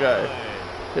cover that guy.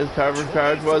 His coverage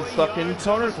charge was sucking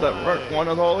corners that weren't one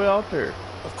all the way out there.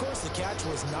 Of course, the catch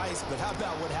was nice, but how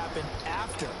about what happened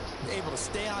after? Able to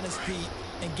stay on his feet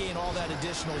and gain all that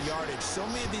additional yardage. So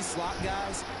many of these slot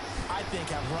guys, I think,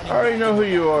 have running. I already know who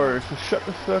you are, so shut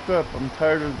the fuck up. I'm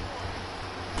tired of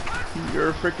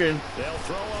your freaking. They'll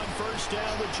throw on first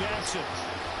down with Jackson.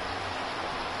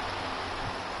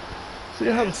 See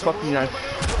how the fucking Now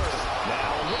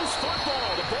loose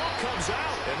football. The ball comes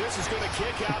out, and this is going to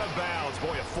kick out of bounds.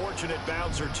 Boy, a fortunate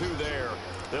bouncer too there.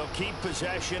 They'll keep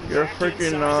possession. You're back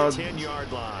freaking inside the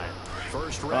 10-yard line.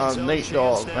 First red zone Nate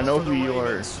chance Dogg. now I know for who the you are.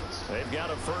 Ravens. They've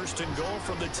got a first and goal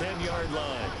from the 10-yard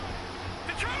line.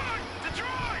 Detroit!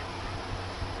 Detroit!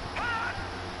 Hot!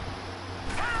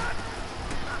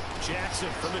 Jackson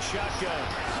from the shotgun.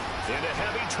 Into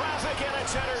heavy traffic, and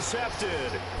it's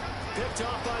intercepted. Picked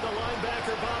off by the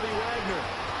linebacker, Bobby Wagner.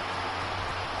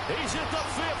 He's at the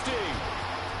 50.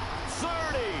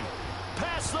 30.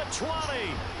 Past the 20.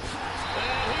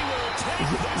 And he will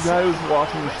take this. Guy who's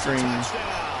watching the screen.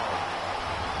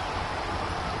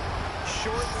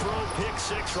 Short throw, pick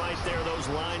six right there, those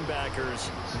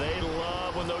linebackers. They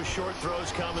love when those short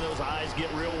throws come and those eyes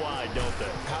get real wide, don't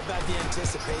they? How about the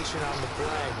anticipation on the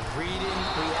play? Reading,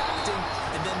 reacting,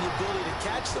 and then the ability to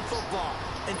catch the football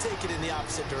and take it in the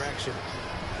opposite direction.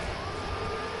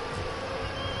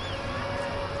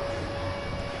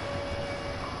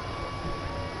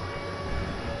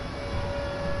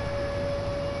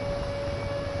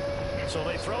 So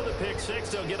they throw the pick six.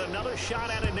 They'll get another shot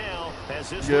at it now as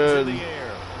this Good. one's in the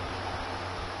air.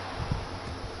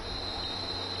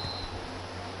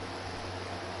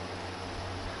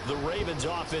 The Ravens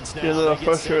offense now. Get a little they get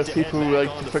frustrated set with to people head who back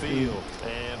like on to the freaking field.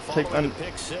 And take following on the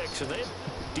pick six, and they have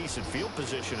decent field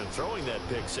position in throwing that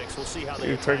pick six. We'll see how they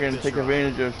you attack freaking this take drive.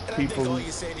 advantage of people who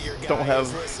don't have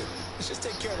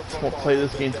won't play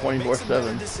this game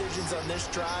 24/7. Decisions on this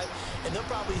drive, and they'll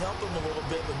probably help them a little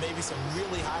bit with maybe some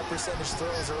really high percentage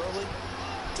throws early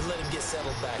to let him get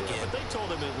settled back in. But they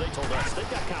told us they've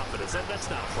got confidence. That's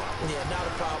not a problem. Yeah, not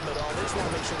a problem at all. They just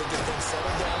want to make sure they get things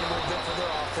settled down a little bit for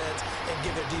their offense and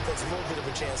give their defense a little bit of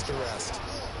a chance to rest.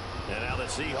 And now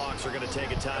the Seahawks are going to take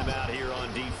a timeout here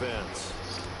on defense.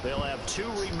 They'll have 2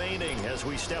 remaining as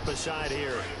we step aside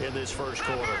here in this first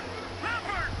quarter.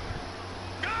 Leopard!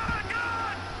 Good,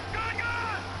 good! Good,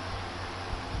 good!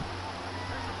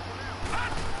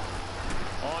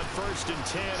 On first and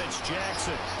 10, it's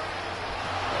Jackson.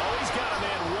 Oh, he's got a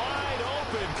man wide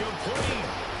open, complete.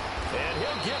 And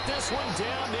he'll get this one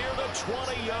down near the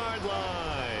 20-yard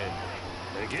line.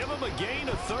 They give him a gain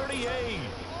of 38.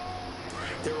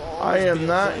 I am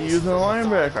not using a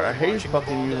linebacker. I hate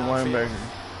fucking using linebackers.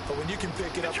 But when you can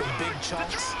pick it up in big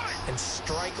chunks and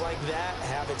strike like that,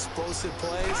 have explosive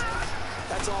plays,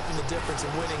 that's often the difference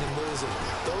in winning and losing.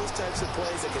 Those types of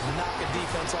plays that can knock a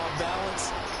defense off balance,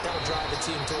 that'll drive a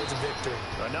team towards a victory.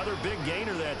 Another big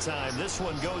gainer that time. This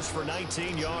one goes for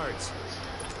 19 yards.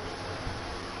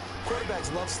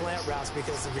 Quarterbacks love slant routes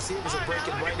because the receivers are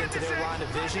breaking right into their line of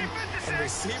vision, and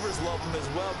receivers love them as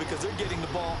well because they're getting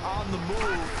the ball on the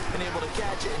move and able to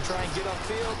catch it and try and get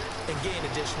upfield and gain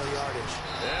additional yardage.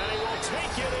 And he will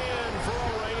take it in for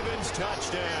a Ravens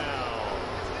touchdown.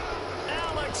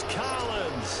 Alex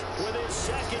Collins with his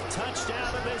second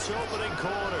touchdown in this opening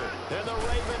quarter. And the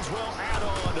Ravens will add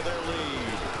on to their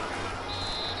lead.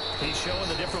 He's showing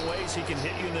the different ways he can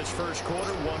hit you in this first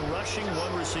quarter. 1 rushing,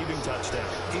 1 receiving touchdown.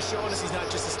 He's showing us he's not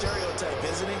just a stereotype,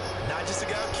 isn't he? Not just a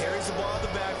guy who carries the ball in the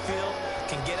backfield,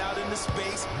 can get out into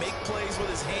space, make plays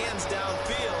with his hands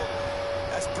downfield.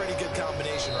 That's a pretty good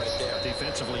combination right there.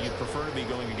 Defensively, you'd prefer to be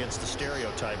going against the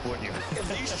stereotype, wouldn't you? At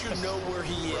least you know where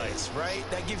he is, right?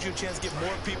 That gives you a chance to get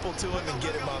more people to him and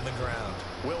get him on the ground.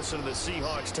 Wilson and the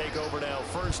Seahawks take over now,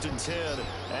 first and 10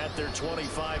 at their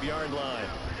 25-yard line.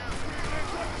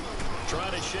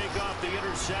 Trying to shake off the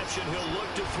interception. He'll look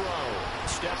to throw.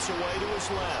 Steps away to his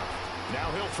left.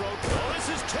 Now he'll throw. Oh, this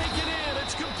is taken in.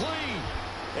 It's complete.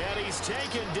 And he's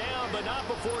taken down, but not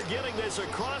before getting this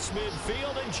across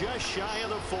midfield and just shy of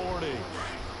the 40.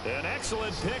 An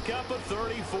excellent pickup of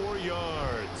 34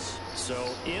 yards.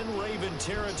 So in Raven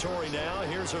territory now.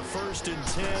 Here's a first and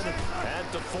 10 at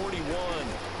the 41.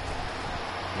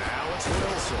 Now it's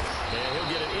Wilson. And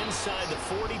he'll get it inside the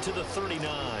 40 to the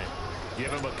 39. Give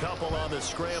him a couple on the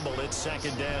scramble. It's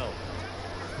second down.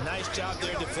 Nice job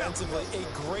there defensively. A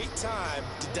great time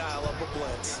to dial up a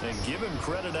blitz. And give him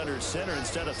credit under center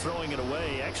instead of throwing it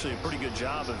away. Actually a pretty good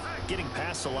job of getting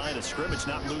past the line of scrimmage,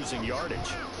 not losing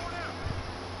yardage.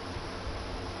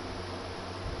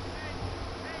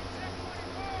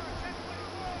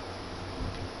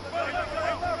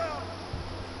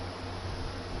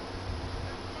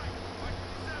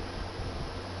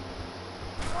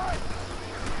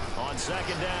 On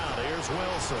second down, here's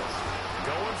Wilson.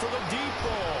 Going for the deep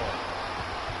ball.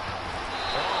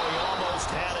 Oh, he almost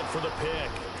had it for the pick.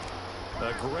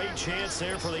 A great chance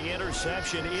there for the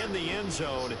interception in the end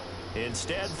zone.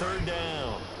 Instead, third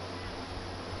down.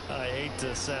 I hate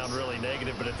to sound really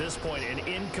negative, but at this point, an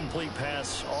incomplete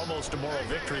pass, almost a moral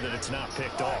victory that it's not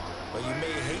picked off. Well, you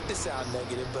may hate to sound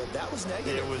negative, but that was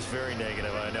negative. It was very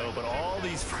negative, I know, but all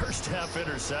these first half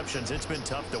interceptions, it's been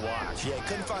tough to watch. Yeah,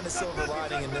 couldn't find a silver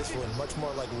lining in this one. Much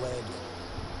more like lead.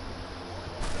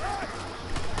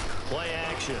 Play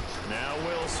action. Now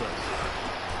Wilson.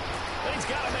 And he's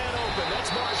got a man open.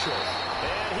 That's Marshall.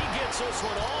 And he gets this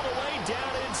one all the way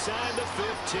down inside the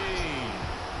 15.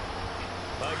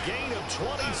 A gain of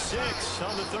 26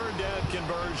 on the third down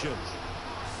conversion.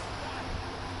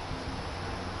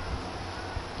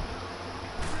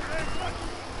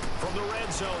 From the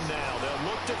red zone now, they'll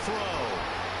look to throw.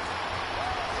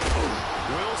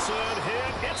 Wilson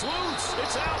hit. It's loose.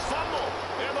 It's out. Fumble.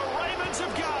 And the Ravens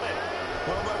have got it.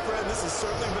 Well, my friend, this has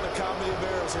certainly been a comedy of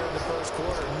errors here in the first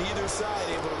quarter. Neither side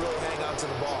able to really hang on to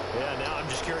the ball. Yeah, now I'm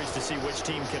just curious to see which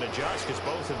team can adjust because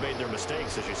both have made their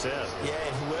mistakes, as you said. Yeah,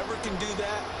 and whoever can do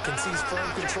that can seize firm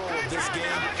control of this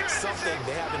game, something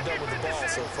they haven't done with the ball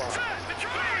so far.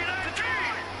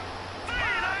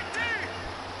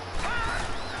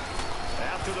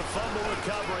 After the fumble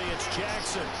recovery, it's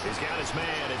Jackson. He's got his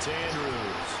man. It's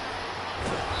Andrews.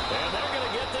 And they're going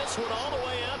to get this one all the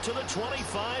way out to the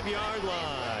 25-yard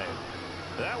line.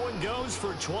 That one goes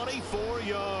for 24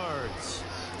 yards.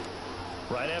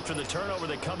 Right after the turnover,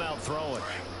 they come out throwing.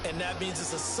 And that means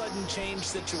it's a sudden change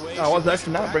situation. I was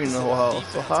actually not bringing the whole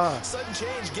house. Aha. Sudden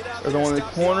change, get out There's there, only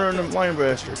stop corner and the offense.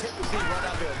 linebacker. Typically run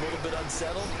out there a little bit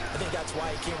unsettled. I think that's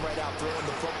why he came right out throwing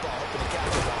the football, hoping to catch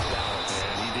it off balance.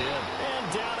 And he did.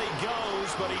 And down he goes,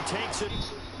 but he takes it.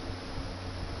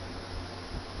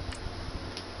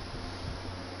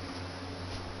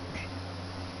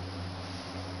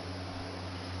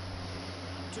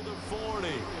 To the 40.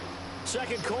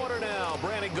 Second quarter now.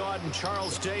 Brandon Gaudin,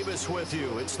 Charles Davis with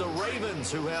you. It's the Ravens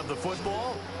who have the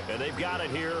football, and they've got it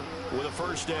here with a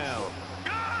first down.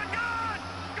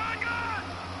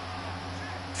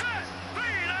 Set. 3-19. All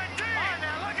right,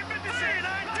 now look at 56.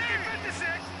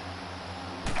 56.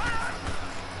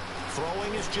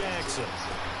 Throwing is Jackson.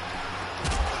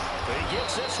 He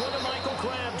gets this one to Michael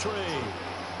Crabtree.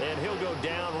 And he'll go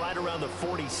down right around the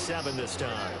 47 this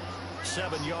time.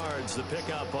 7 yards, the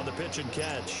pickup on the pitch and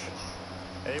catch.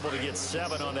 Able to get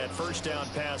 7 on that first down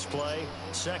pass play.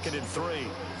 2nd and 3. All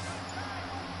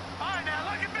right, now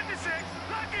look at 56.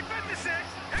 Lucky 56.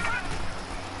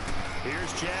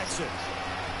 Here's Jackson.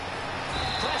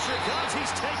 Pressure comes.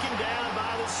 He's taken down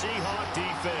by the Seahawk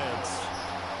defense.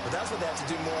 But that's what they have to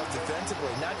do more of defensively,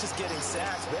 not just getting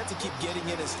sacks, but they have to keep getting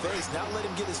in his face, not let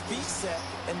him get his feet set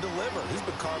and deliver. He's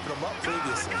been carving them up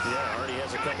previously. Yeah, already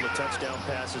has a couple of touchdown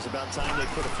passes. About time they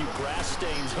put a few grass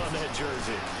stains on that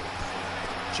jersey.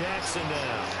 Jackson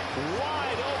now.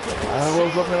 Wide open. I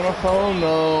was looking at my phone,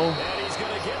 though. And he's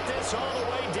going to get this all the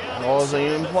way down. I wasn't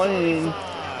even playing.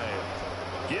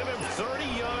 Give him 30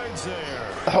 yards there.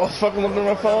 I was fucking looking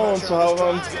at my phone, so how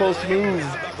am I supposed to move?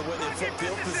 How about the way they flip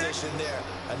field position there?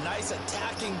 A nice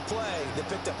attacking play. They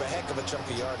picked up a heck of a chunk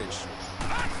of yardage.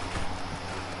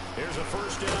 Here's a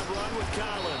first down run with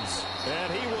Collins.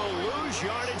 And he will lose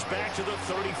yardage back to the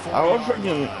 34. I was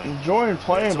freaking enjoying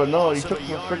playing, but no, he took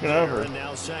the freaking ever. And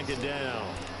now second down.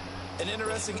 An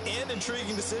interesting and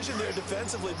intriguing decision there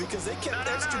defensively because they kept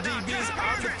extra DBs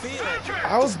on the field.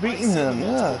 I was beating him,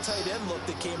 yeah. Tight end look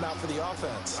that came out for the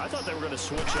offense. I thought they were going to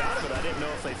switch out of it. I didn't know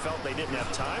if they felt they didn't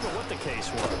have time or what the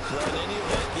case was. Well, in any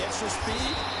event, the extra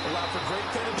speed allowed for great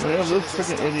penetration. Man, this as they freaking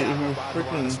stepped idiot out who on the line of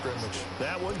freaking... scrimmage.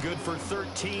 That one good for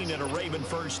 13 and a Raven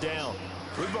first down.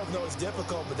 We both know it's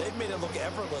difficult, but they've made it look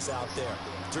effortless out there.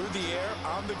 Through the air,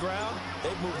 on the ground,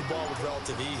 they've moved the ball with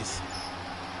relative ease.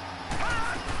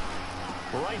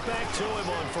 Right back to him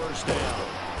on first down.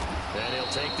 And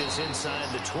he'll take this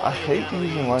inside the 20. I hate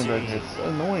using linebackers. It's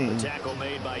annoying. The tackle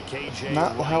made by KJ.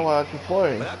 Not how I like to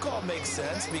play. But that call makes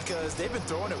sense because they've been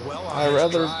throwing it well on I'd this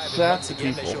rather drive. And sack once the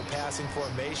again, they people. show passing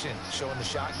formation, showing the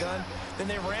shotgun. Then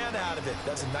they ran out of it.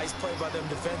 That's a nice play by them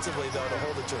defensively, though, to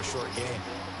hold it to a short game.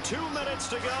 2 minutes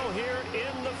to go here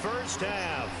in the first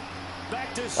half.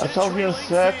 Back to I told him to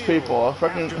sack people. I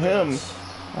freaking him. this.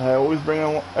 I always bring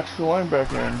an extra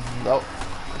linebacker in. Nope.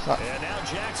 It's not. And now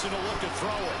Jackson will look to throw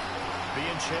it.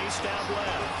 Being chased out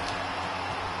left.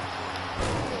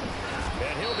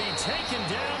 And he'll He'll be taken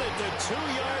down at the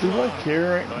 2-yard Do line. I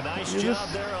care? A nice You job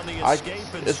just- there on the I-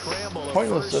 escape and it's scramble. A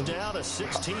pointless first to- down, a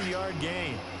 16-yard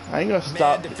gain. I ain't gonna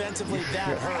stop. Man, defensively,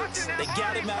 that hurts. They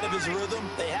got him out of his rhythm.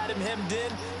 They had him hemmed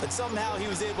in, but somehow he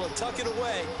was able to tuck it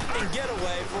away and get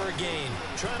away for a gain.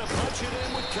 Trying to punch it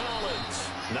in with Collins.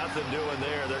 Nothing doing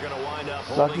there. They're going to wind up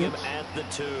holding him at the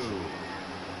 2.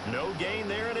 No gain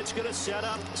there, and it's going to set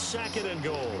up 2nd and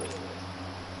goal.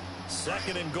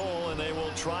 2nd and goal, and they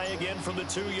will try again from the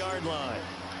 2-yard line.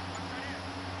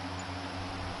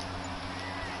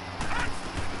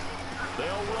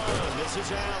 They'll run. This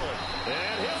is Allen.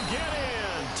 And he'll get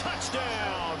in.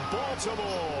 Touchdown,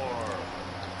 Baltimore.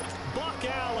 Buck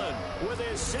Allen with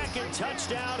his 2nd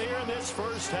touchdown here in this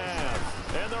first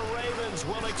half. And the Ravens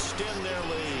will extend their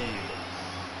lead.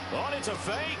 Oh, it's a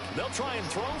fake. They'll try and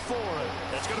throw for it.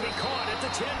 That's going to be caught at the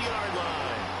 10-yard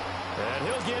line. And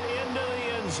he'll get into the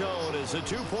end zone as the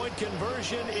 2-point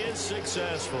conversion is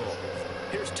successful.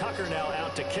 Here's Tucker now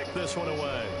out to kick this one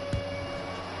away.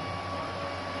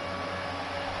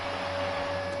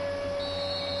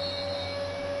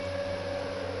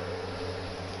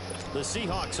 The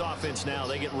Seahawks offense now,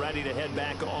 they get ready to head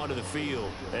back onto the field.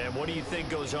 And what do you think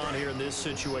goes on here in this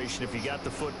situation? If you got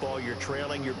the football, you're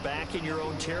trailing, you're back in your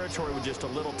own territory with just a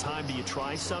little time. Do you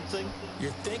try something?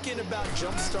 You're thinking about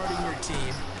jump-starting your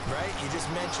team, right? You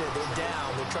just mentioned they're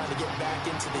down. They're trying to get back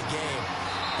into the game.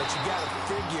 But you got to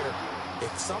figure,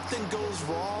 if something goes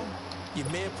wrong, you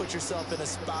may have put yourself in a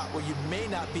spot where you may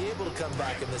not be able to come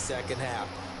back in the second half.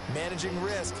 Managing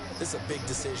risk, this is a big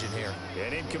decision here.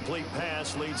 An incomplete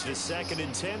pass leads to 2nd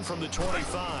and 10 from the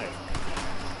 25.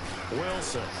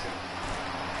 Wilson.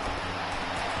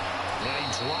 And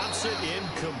he drops it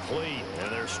incomplete.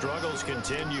 And their struggles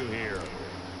continue here.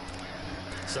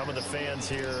 Some of the fans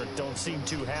here don't seem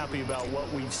too happy about what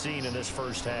we've seen in this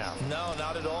first half. No,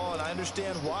 not at all, and I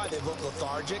understand why. They look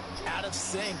lethargic, out of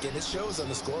sync, and it shows on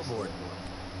the scoreboard.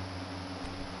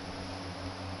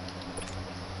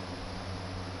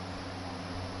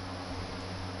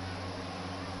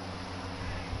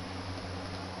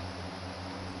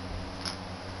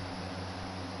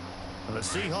 The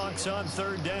Seahawks on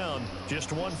 3rd down.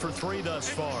 Just 1 for 3 thus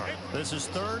far. This is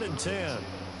 3rd and 10.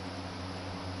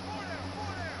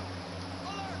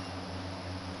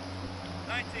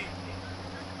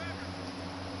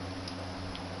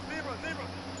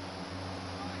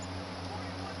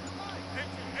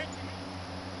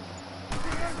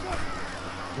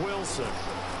 Wilson.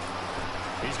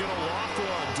 He's going to loft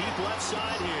one deep left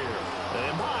side here.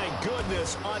 And my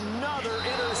goodness, another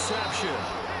interception.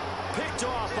 Picked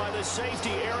off by the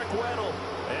safety, Eric Weddle.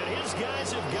 And his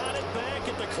guys have got it back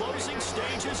at the closing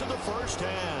stages of the first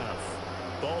half.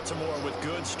 Baltimore with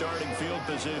good starting field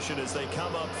position as they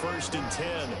come up 1st and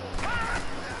 10.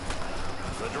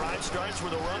 The drive starts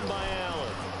with a run by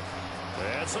Allen.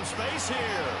 And some space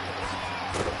here.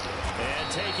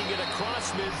 And taking it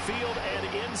across midfield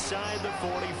and inside the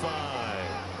 45.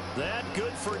 That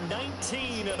good for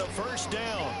 19 and a first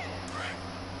down.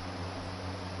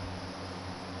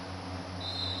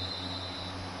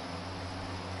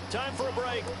 Time for a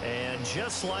break. And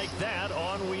just like that,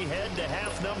 on we head to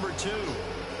half number 2.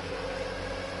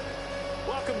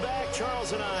 Welcome back.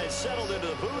 Charles and I settled into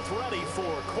the booth, ready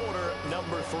for quarter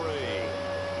number 3.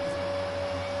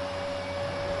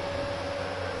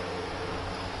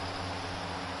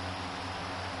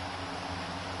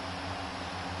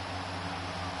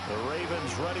 The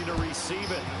Ravens ready to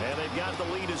receive it, and they've got the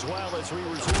lead as well as we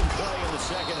resume play in the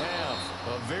second half.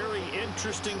 A very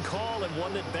interesting call and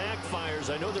one that backfires.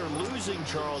 I know they're losing,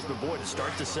 Charles, but boy, to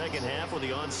start the second half with the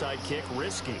onside kick,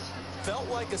 risky. Felt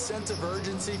like a sense of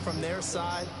urgency from their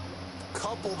side,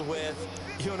 coupled with,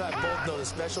 you and I both know the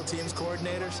special teams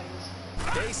coordinators,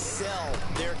 they sell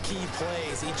their key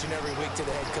plays each and every week to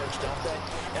the head coach, don't they?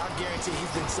 And I'll guarantee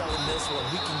he's been selling this one.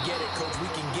 We can get it, coach, we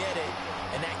can get it.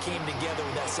 And that came together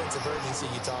with that sense of urgency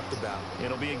you talked about.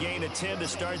 It'll be a gain of 10 to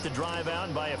start the drive out,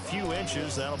 and by a few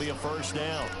inches, that'll be a first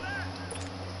down.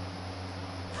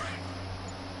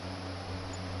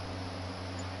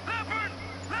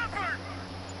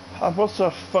 What's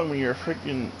the fun when you're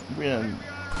freaking being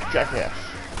a jackass?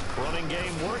 Running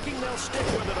game working, they'll stick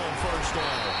with it on first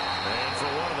down. And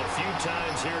for one of the few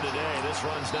times here today, this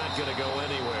run's not going to go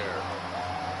anywhere.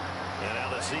 And now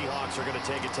the Seahawks are going to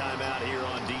take a timeout here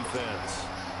on defense.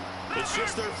 It's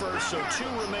just their first, so 2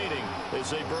 remaining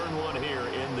as they burn one here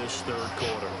in this third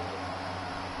quarter.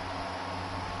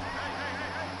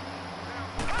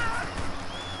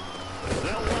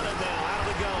 They'll run it now out of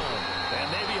the gun.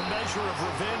 And maybe a measure of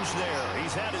revenge there.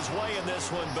 He's had his way in this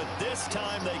one, but this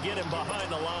time they get him behind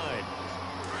the line.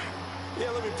 Yeah,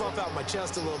 let me puff out my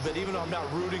chest a little bit, even though I'm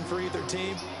not rooting for either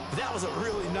team. That was a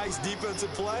really nice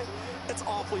defensive play. It's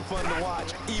awfully fun to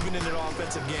watch, even in an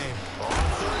offensive game. On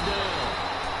third down,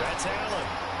 that's Allen.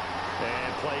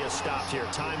 And play is stopped here.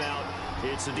 Timeout.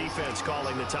 It's the defense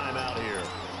calling the timeout here.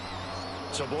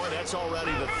 So, boy, that's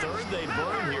already the third they've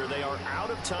burned here. They are out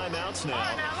of timeouts now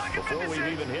before we've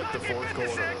even hit the fourth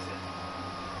quarter.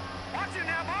 Watch it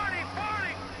now, Barney,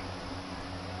 Barney.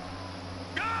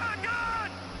 Good,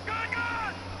 good, good,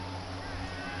 good.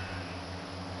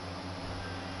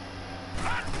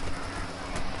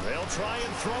 They'll try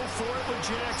and throw for it with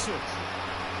Jackson.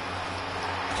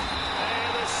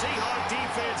 And the Seahawk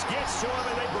defense gets to him,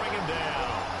 and they bring him down.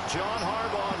 John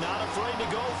Harbaugh not afraid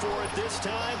to go for it this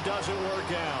time. Doesn't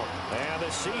work out. And the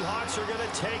Seahawks are going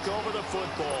to take over the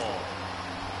football.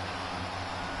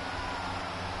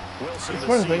 Wilson, The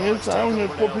funny thing is, I only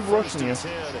had 4 people rushing you.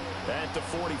 At the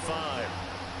 45.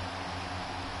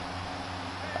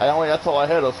 That's all I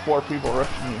had was 4 people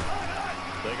rushing you.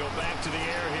 They go back to the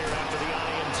air here after the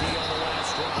INT on the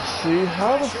last drive. See,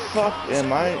 how the fuck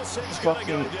am I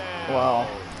fucking... Wow.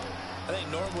 I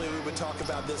think normally we would talk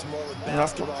about this more with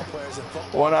basketball players and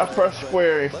football. When I press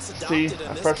square, see,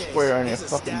 I press square and it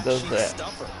fucking does that.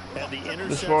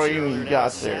 Before I even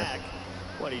got there.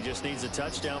 What, he just needs a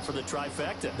touchdown for the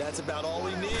trifecta. That's about all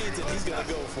he needs, and he's going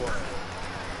to go for it.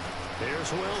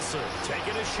 Here's Wilson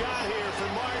taking a shot here for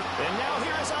Mark. And now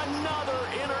here's another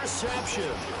interception.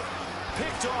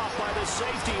 Picked off by the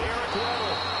safety, Eric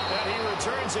Weddle. And he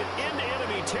returns it into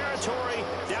enemy territory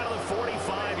down to the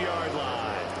 45-yard line.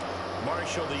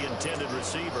 Marshall, the intended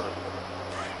receiver.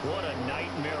 What a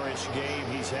nightmarish game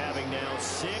he's having now.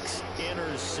 6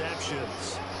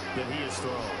 interceptions that he has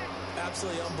thrown.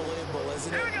 Absolutely unbelievable,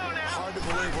 isn't it? Hard to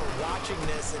believe we're watching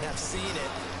this and have seen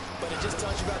it, but it just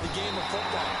tells you about the game of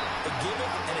football. They give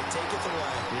it and it taketh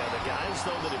away. Yeah, the guys,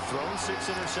 though, that have thrown 6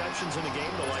 interceptions in a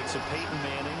game, the likes of Peyton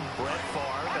Manning, Brett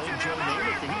Favre, I think Joe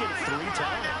Namath, he did it 3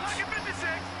 times. Lucky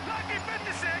 56, lucky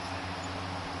 56.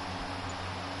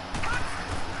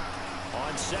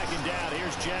 On second down,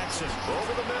 here's Jackson.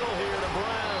 Over the middle here to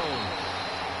Brown.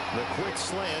 The quick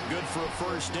slant, good for a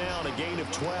first down, a gain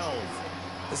of 12.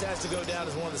 This has to go down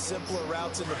as one of the simpler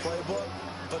routes in the playbook,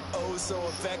 but oh so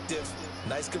effective.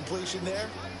 Nice completion there.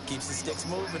 Keeps the sticks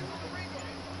moving.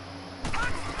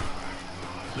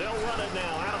 They'll run it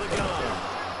now out of the gun.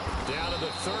 Down to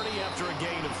the 30 after a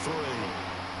gain of 3.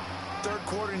 Third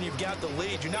quarter and you've got the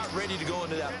lead. You're not ready to go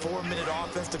into that 4-minute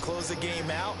offense to close the game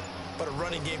out, but a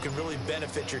running game can really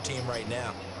benefit your team right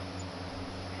now.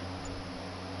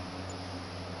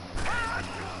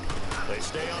 They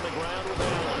stay on the ground with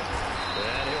Allen.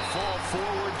 And he'll fall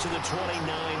forward to the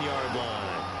 29-yard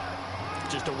line.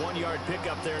 Just a 1-yard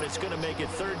pickup there, and it's going to make it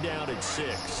third down at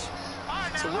 6.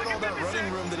 So where'd all that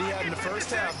running room that he had in the first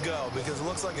half go? Because it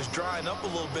looks like it's drying up a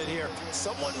little bit here.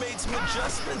 Someone made some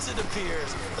adjustments, it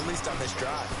appears, at least on this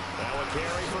drive. Now a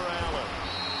carry for Allen.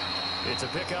 It's a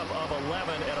pickup of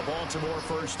 11 and a Baltimore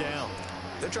first down.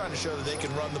 They're trying to show that they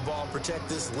can run the ball and protect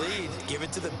this lead. Give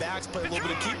it to the backs, play a little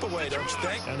bit of keep away, don't you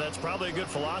think? And that's probably a good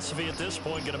philosophy at this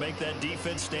point, going to make that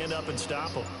defense stand up and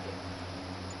stop them.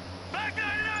 Back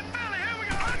 99 Philly, here we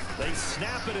go. They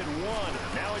snap it at 1.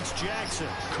 Now it's Jackson.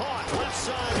 Caught left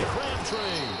side to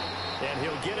Crabtree. And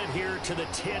he'll get it here to the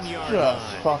 10-yard line.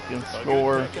 Just fucking A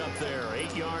score. good pickup there.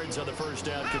 8 yards on the first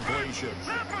down completion.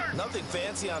 Nothing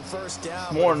fancy on first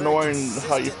down. More annoying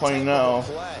how you playing now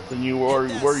than you were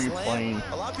you playing.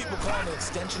 A lot of people call it an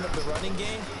extension of the running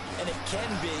game, and it can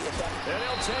be. If that... And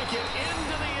he'll take it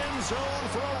into the end zone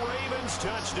for a Ravens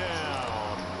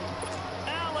touchdown.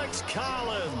 Alex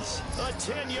Collins, a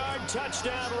 10-yard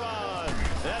touchdown run.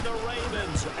 And the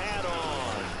Ravens add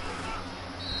on.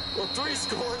 Well, 3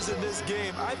 scores in this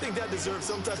game. I think that deserves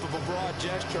some type of a broad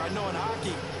gesture. I know in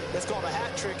hockey, that's called a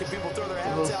hat trick, and people throw their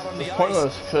hats out on the ice.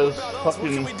 Pointless because What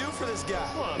can we do for this guy?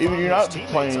 Well, even you're not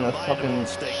playing a a fucking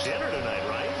steak dinner tonight,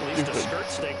 right? At least a skirt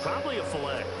steak, probably a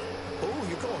fillet. Oh,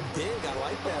 you're going big. I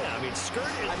like that. Yeah, I mean, skirt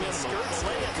is skirt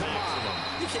fillet steak. at Come maximum.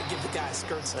 on. You can't give the guy a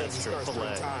skirt steak. That's He true. scores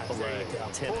 3 times. Fillet, There you go.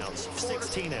 10 ounce,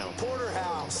 16 ounce.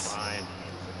 Porterhouse. Fine.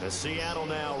 The Seattle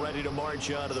now ready to march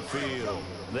out of the field.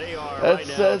 They are That's- right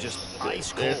now that's- just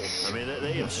ice cold. I mean,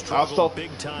 they have I'll struggled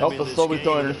big time in they'll this still be game.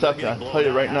 throwing They're interception. getting I'll tell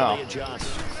you blown right out. now. How do they adjust?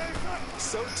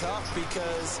 So tough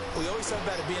because we always talk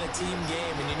about it being a team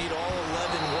game, and you need all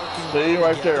 11 working. See well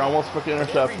right there, together. almost fucking But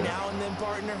interception. every now and then,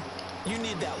 partner, you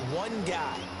need that one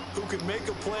guy who can make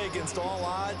a play against all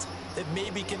odds that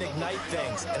maybe can ignite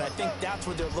things. And I think that's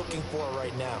what they're looking for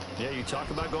right now. Yeah, you talk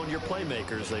about going to your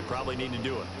playmakers. They probably need to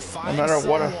do it. No matter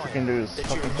what I can do is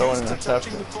fucking throw an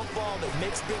interception. The football that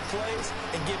makes big plays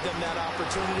and give them that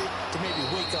opportunity to maybe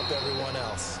wake up everyone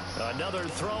else. Another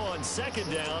throw on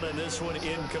second down, and this one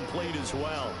incomplete as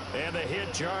well. And the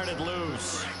hit jarred it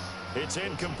loose. It's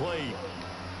incomplete.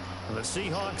 The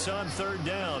Seahawks on third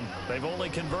down. They've only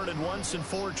converted once in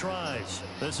 4 tries.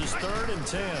 This is 3rd and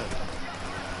 10.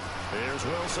 Here's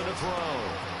Wilson to throw.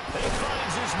 He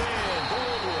finds his man,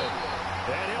 Baldwin.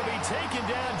 And he'll be taken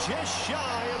down just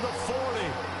shy of the 40.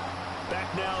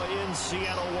 Back now in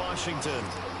Seattle, Washington.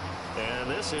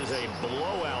 And this is a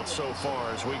blowout so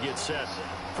far as we get set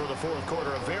for the 4th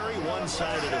quarter. A very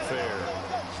one-sided affair.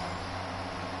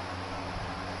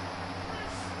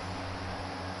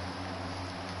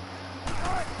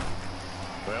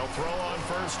 They'll throw on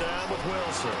first down with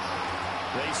Wilson.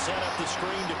 They set up the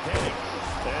screen to Penny.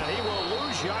 And he will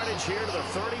lose yardage here to the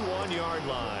 31-yard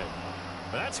line.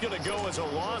 That's going to go as a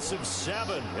loss of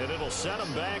 7, and it'll set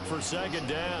them back for second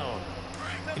down.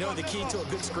 You know what the key to a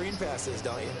good screen pass is,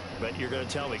 don't you? But you're going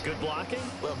to tell me, good blocking?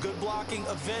 Well, good blocking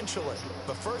eventually.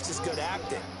 But first is good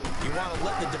acting. You want to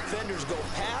let the defenders go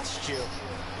past you,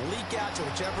 leak out to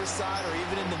whichever side or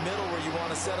even in the middle where you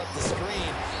want to set up the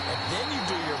screen, and then you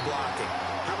do your blocking.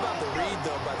 How about the read,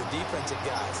 though, by the defensive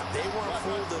guys? They weren't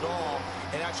fooled at all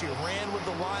and actually ran with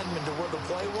the lineman to where the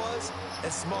play was and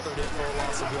smothered it for a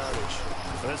loss of yardage.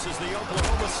 This is the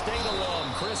Oklahoma State alum,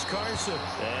 Chris Carson.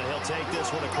 And he'll take this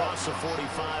one across the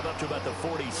 45 up to about the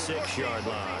 46-yard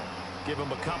line. Give him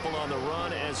a couple on the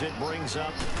run as it brings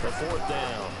up the 4th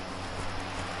down.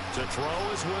 To throw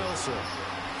is Wilson.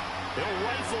 He'll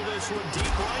rifle this one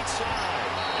deep right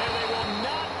side. And they will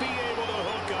not be able to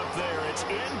hook up there. It's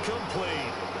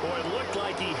incomplete. Boy, it looked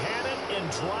like he had it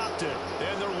and dropped it.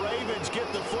 And the Ravens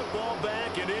get the football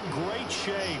back and in great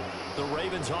shape. The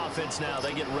Ravens offense now,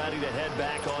 they get ready to head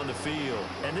back on the field.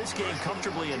 And this game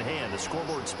comfortably in hand. The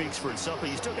scoreboard speaks for itself, but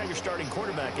you still got your starting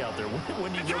quarterback out there.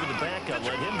 When do you go to the backup,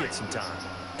 let him get some time?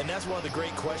 And that's one of the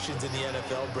great questions in the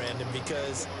NFL, Brandon,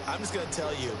 because I'm just going to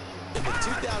tell you, in the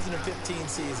 2015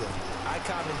 season, I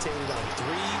commentated on 3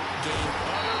 games.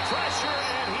 Under pressure,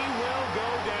 and he will go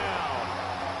down.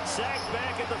 Sacked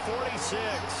back at the 46.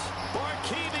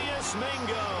 Barkevius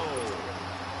Mingo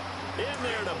in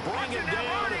there to bring it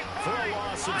down for a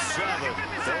loss of 7.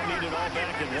 Don't need it all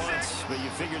back at once, but you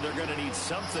figure they're going to need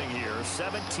something here.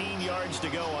 17 yards to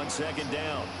go on second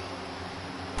down.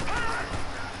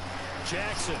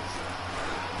 Jackson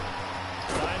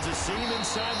finds a seam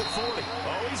inside the 40.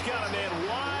 Oh, he's got a man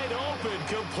wide open,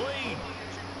 complete.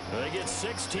 They get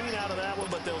 16 out of that one,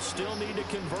 but they'll still need to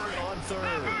convert on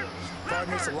 3rd.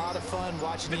 Partner, it's a lot of fun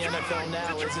watching the NFL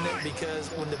now, isn't it? Because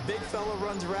when the big fella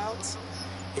runs routes,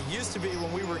 it used to be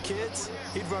when we were kids,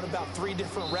 he'd run about 3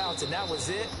 different routes, and that was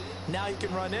it. Now he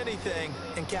can run anything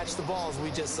and catch the balls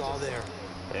we just saw there.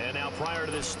 And now prior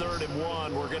to this 3rd and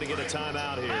 1, we're going to get a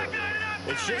timeout here.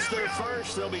 It's just their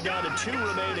first. They'll be down to 2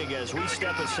 remaining as we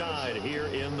step aside here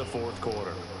in the 4th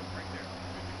quarter.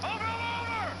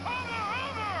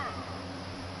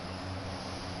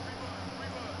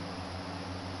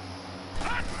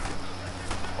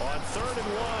 On 3rd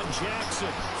and 1,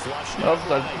 Jackson flushed it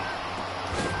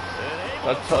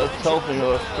That's telling me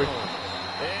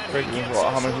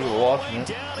how many people are watching it.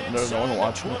 There's no one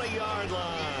watching it.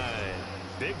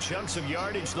 Big chunks of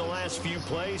yardage the last few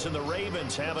plays, and the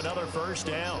Ravens have another first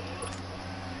down.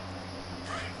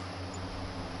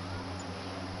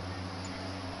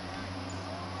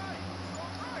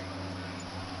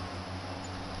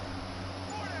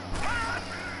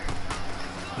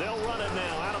 They'll run it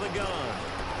now out of the gun.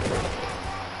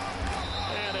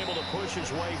 And able to push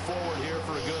his way forward here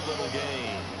for a good little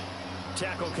gain.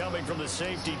 Tackle coming from the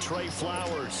safety, Trey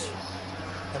Flowers.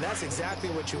 And that's exactly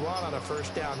what you want on a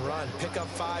first down run. Pick up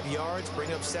 5 yards,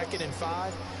 bring up 2nd and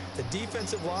 5. The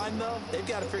defensive line, though, they've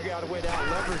got to figure out a way to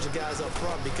out-leverage the guys up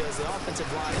front because the offensive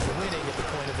line is winning at the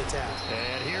point of attack.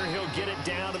 And here he'll get it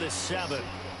down to the 7.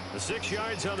 The 6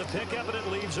 yards on the pickup, and it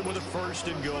leaves him with a 1st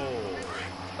and goal.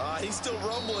 He's still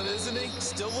rumbling, isn't he?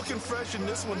 Still looking fresh in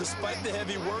this one despite the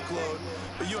heavy workload.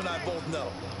 But you and I both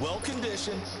know,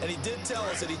 well-conditioned, and he did tell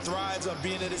us that he thrives on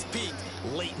being at his peak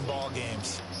late in ball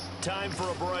games. Time for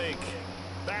a break.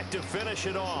 Back to finish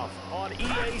it off on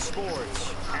EA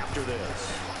Sports after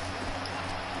this.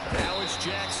 Now it's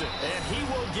Jackson, and he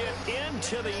will get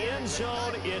into the end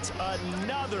zone. It's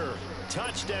another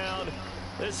touchdown.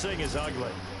 This thing is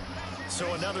ugly.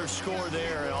 So another score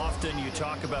there, and often you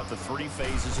talk about the three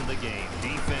phases of the game.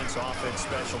 Defense, offense,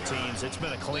 special teams. It's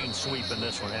been a clean sweep in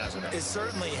this one, hasn't it? It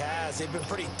certainly has. They've been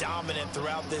pretty dominant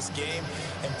throughout this game.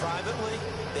 And privately,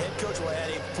 the head coach will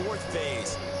add a fourth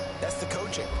phase. That's the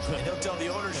coaching. And he'll tell the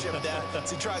ownership that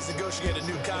as he tries to negotiate a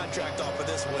new contract off of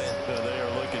this win. They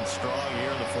are looking strong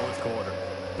here in the fourth quarter.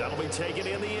 That'll be taken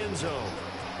in the end zone.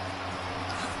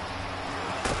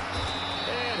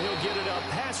 And he'll get it up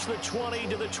past the 20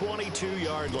 to the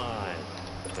 22-yard line.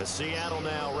 The Seattle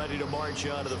now ready to march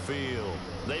onto the field.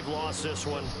 They've lost this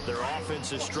one. Their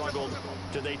offense has struggled.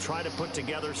 Do they try to put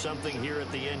together something here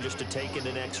at the end just to take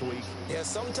into next week? Yeah,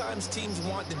 sometimes teams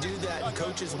want to do that and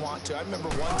coaches want to. I remember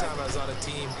one time I was on a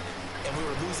team and we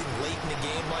were losing late in the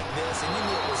game like this, and you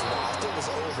knew it was lost. It was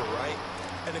over, right?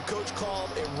 And the coach called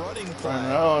a running play. I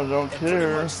know, I don't and care.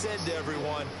 pretty much said to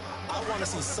everyone, I want to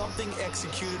see something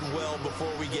executed well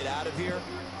before we get out of here.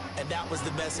 And that was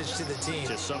the message to the team.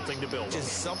 Just something to build on.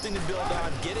 Just something to build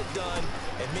on, get it done,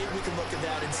 and maybe we can look at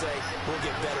that and say, we'll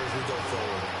get better as we go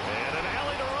forward. And an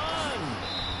alley to run.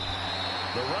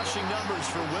 The rushing numbers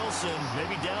for Wilson,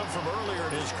 maybe down from earlier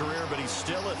in his career, but he's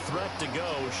still a threat to go,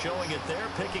 showing it there,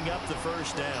 picking up the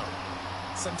first down.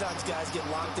 Sometimes guys get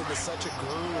locked into such a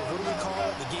groove. What do we call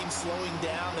it? The game slowing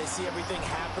down. They see everything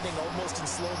happening almost in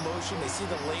slow motion. They see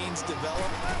the lanes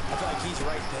develop. I feel like he's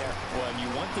right there. Well, and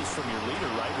you want this from your leader,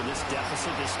 right? With this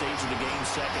deficit, this stage of the game,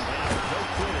 second half. No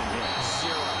quit in him.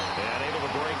 Zero. And able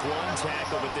to break one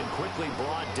tackle, but then quickly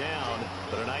brought down.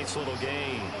 But a nice little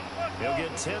gain. He'll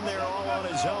get 10 there all on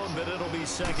his own, but it'll be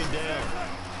second down.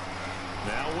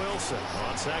 Now Wilson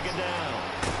on second down.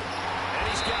 And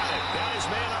he's got it. Got his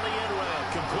man on the end round.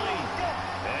 Complete.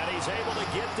 And he's able to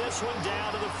get this one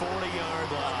down to the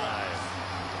 40-yard line.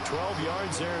 12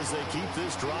 yards there as they keep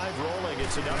this drive rolling.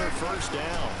 It's another first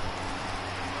down.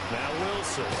 Now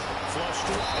Wilson flushed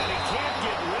it, and he can't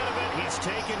get rid of it. He's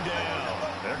taken down.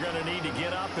 They're going to need to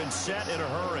get up and set in a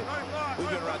hurry. We've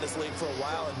been around this league for a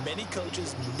while, and many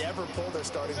coaches never pull their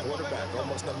starting quarterback,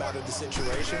 almost no matter the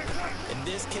situation. In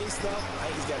this case, though, I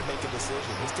think he's got to make a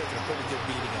decision. He's taking a pretty good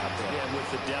beating out there. Yeah,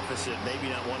 with the deficit, maybe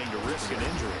not wanting to risk an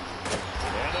injury.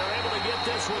 And they're able to get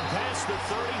this one past the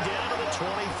 30 down to the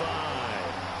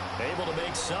 25. Able to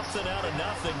make something out of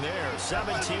nothing there.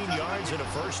 17 yards and a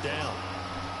first down.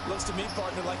 Looks to me,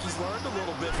 partner, like he's learned a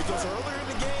little bit, because earlier in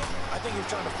the game, I think he was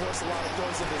trying to force a lot of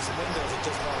throws into his windows that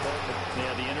just weren't open.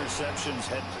 Yeah, the interceptions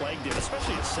had plagued him,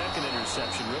 especially a second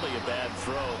interception, really a bad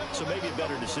throw. So maybe a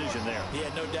better decision there.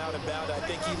 Yeah, no doubt about it. I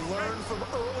think he learned from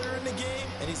earlier in the game,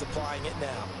 and he's applying it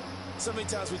now. So many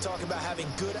times we talk about having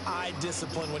good eye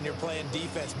discipline when you're playing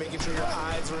defense, making sure your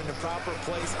eyes are in the proper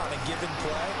place on a given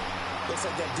play. Looks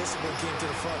like that discipline came to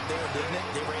the front there, didn't it?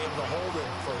 They were able to hold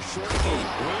him for a short game.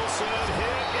 Wilson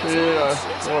hit. Yeah,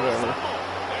 whatever.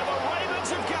 And the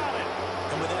Ravens have got it.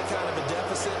 And with that kind of a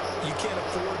deficit, you can't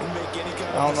afford to make any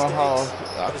kind of I don't know how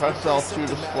I pressed L2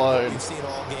 to slide. We've seen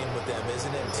all game with them,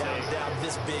 isn't it? Down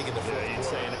this big in the fourth Yeah, you'd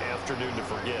say an afternoon to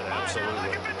forget,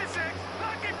 absolutely. Lucky 56,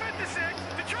 lucky 56,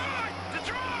 Detroit,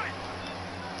 Detroit.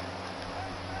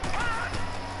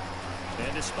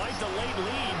 And despite the late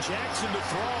lead, Jackson to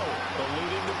throw.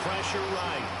 Eluding the pressure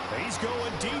right. He's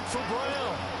going deep for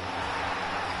Brown.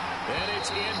 And it's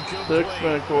incomplete.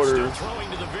 6-minute quarter. Still throwing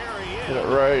to the very end. Get it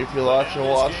right. If you watch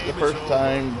it the first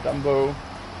time, Dumbo.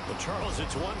 Well, Charles,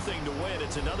 it's one thing to win.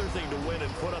 It's another thing to win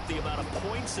and put up the amount of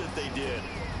points that they did.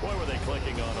 Boy, were they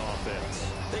clicking on offense.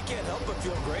 They can't help but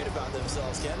feel great about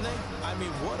themselves, can they? I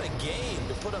mean, what a game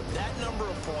to put up that number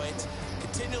of points,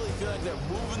 continually feel like they're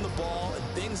moving the ball and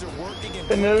things are working.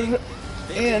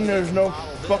 And there's no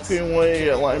fucking way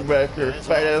a linebacker,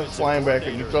 fat-ass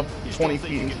linebacker, gets up 20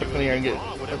 feet and stick in the air and get a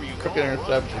crooked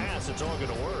interception. It's all going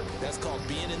to work. That's called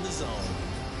being in the zone.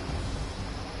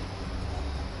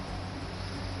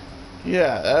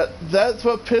 Yeah, that's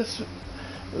what pisses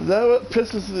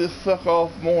the fuck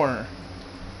off more.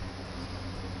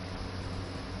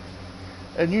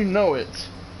 And you know it.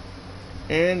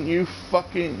 And you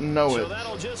fucking know it. So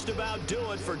that'll just about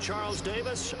do it for Charles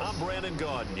Davis. I'm Brandon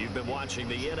Gaudin. You've been watching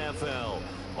the NFL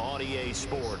on EA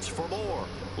Sports. For more,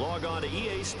 log on to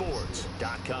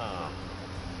easports.com.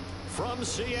 From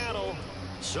Seattle,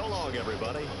 so long,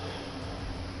 everybody.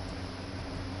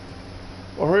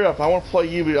 Well, hurry up. I want to play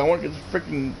you, but I want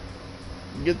to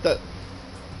get that.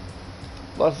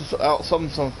 Let's out some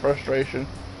frustration.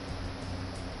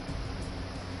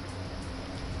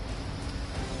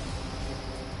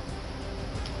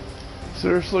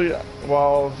 Seriously,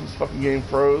 while this fucking game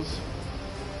froze.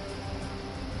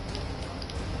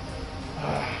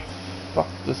 Fuck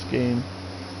this game.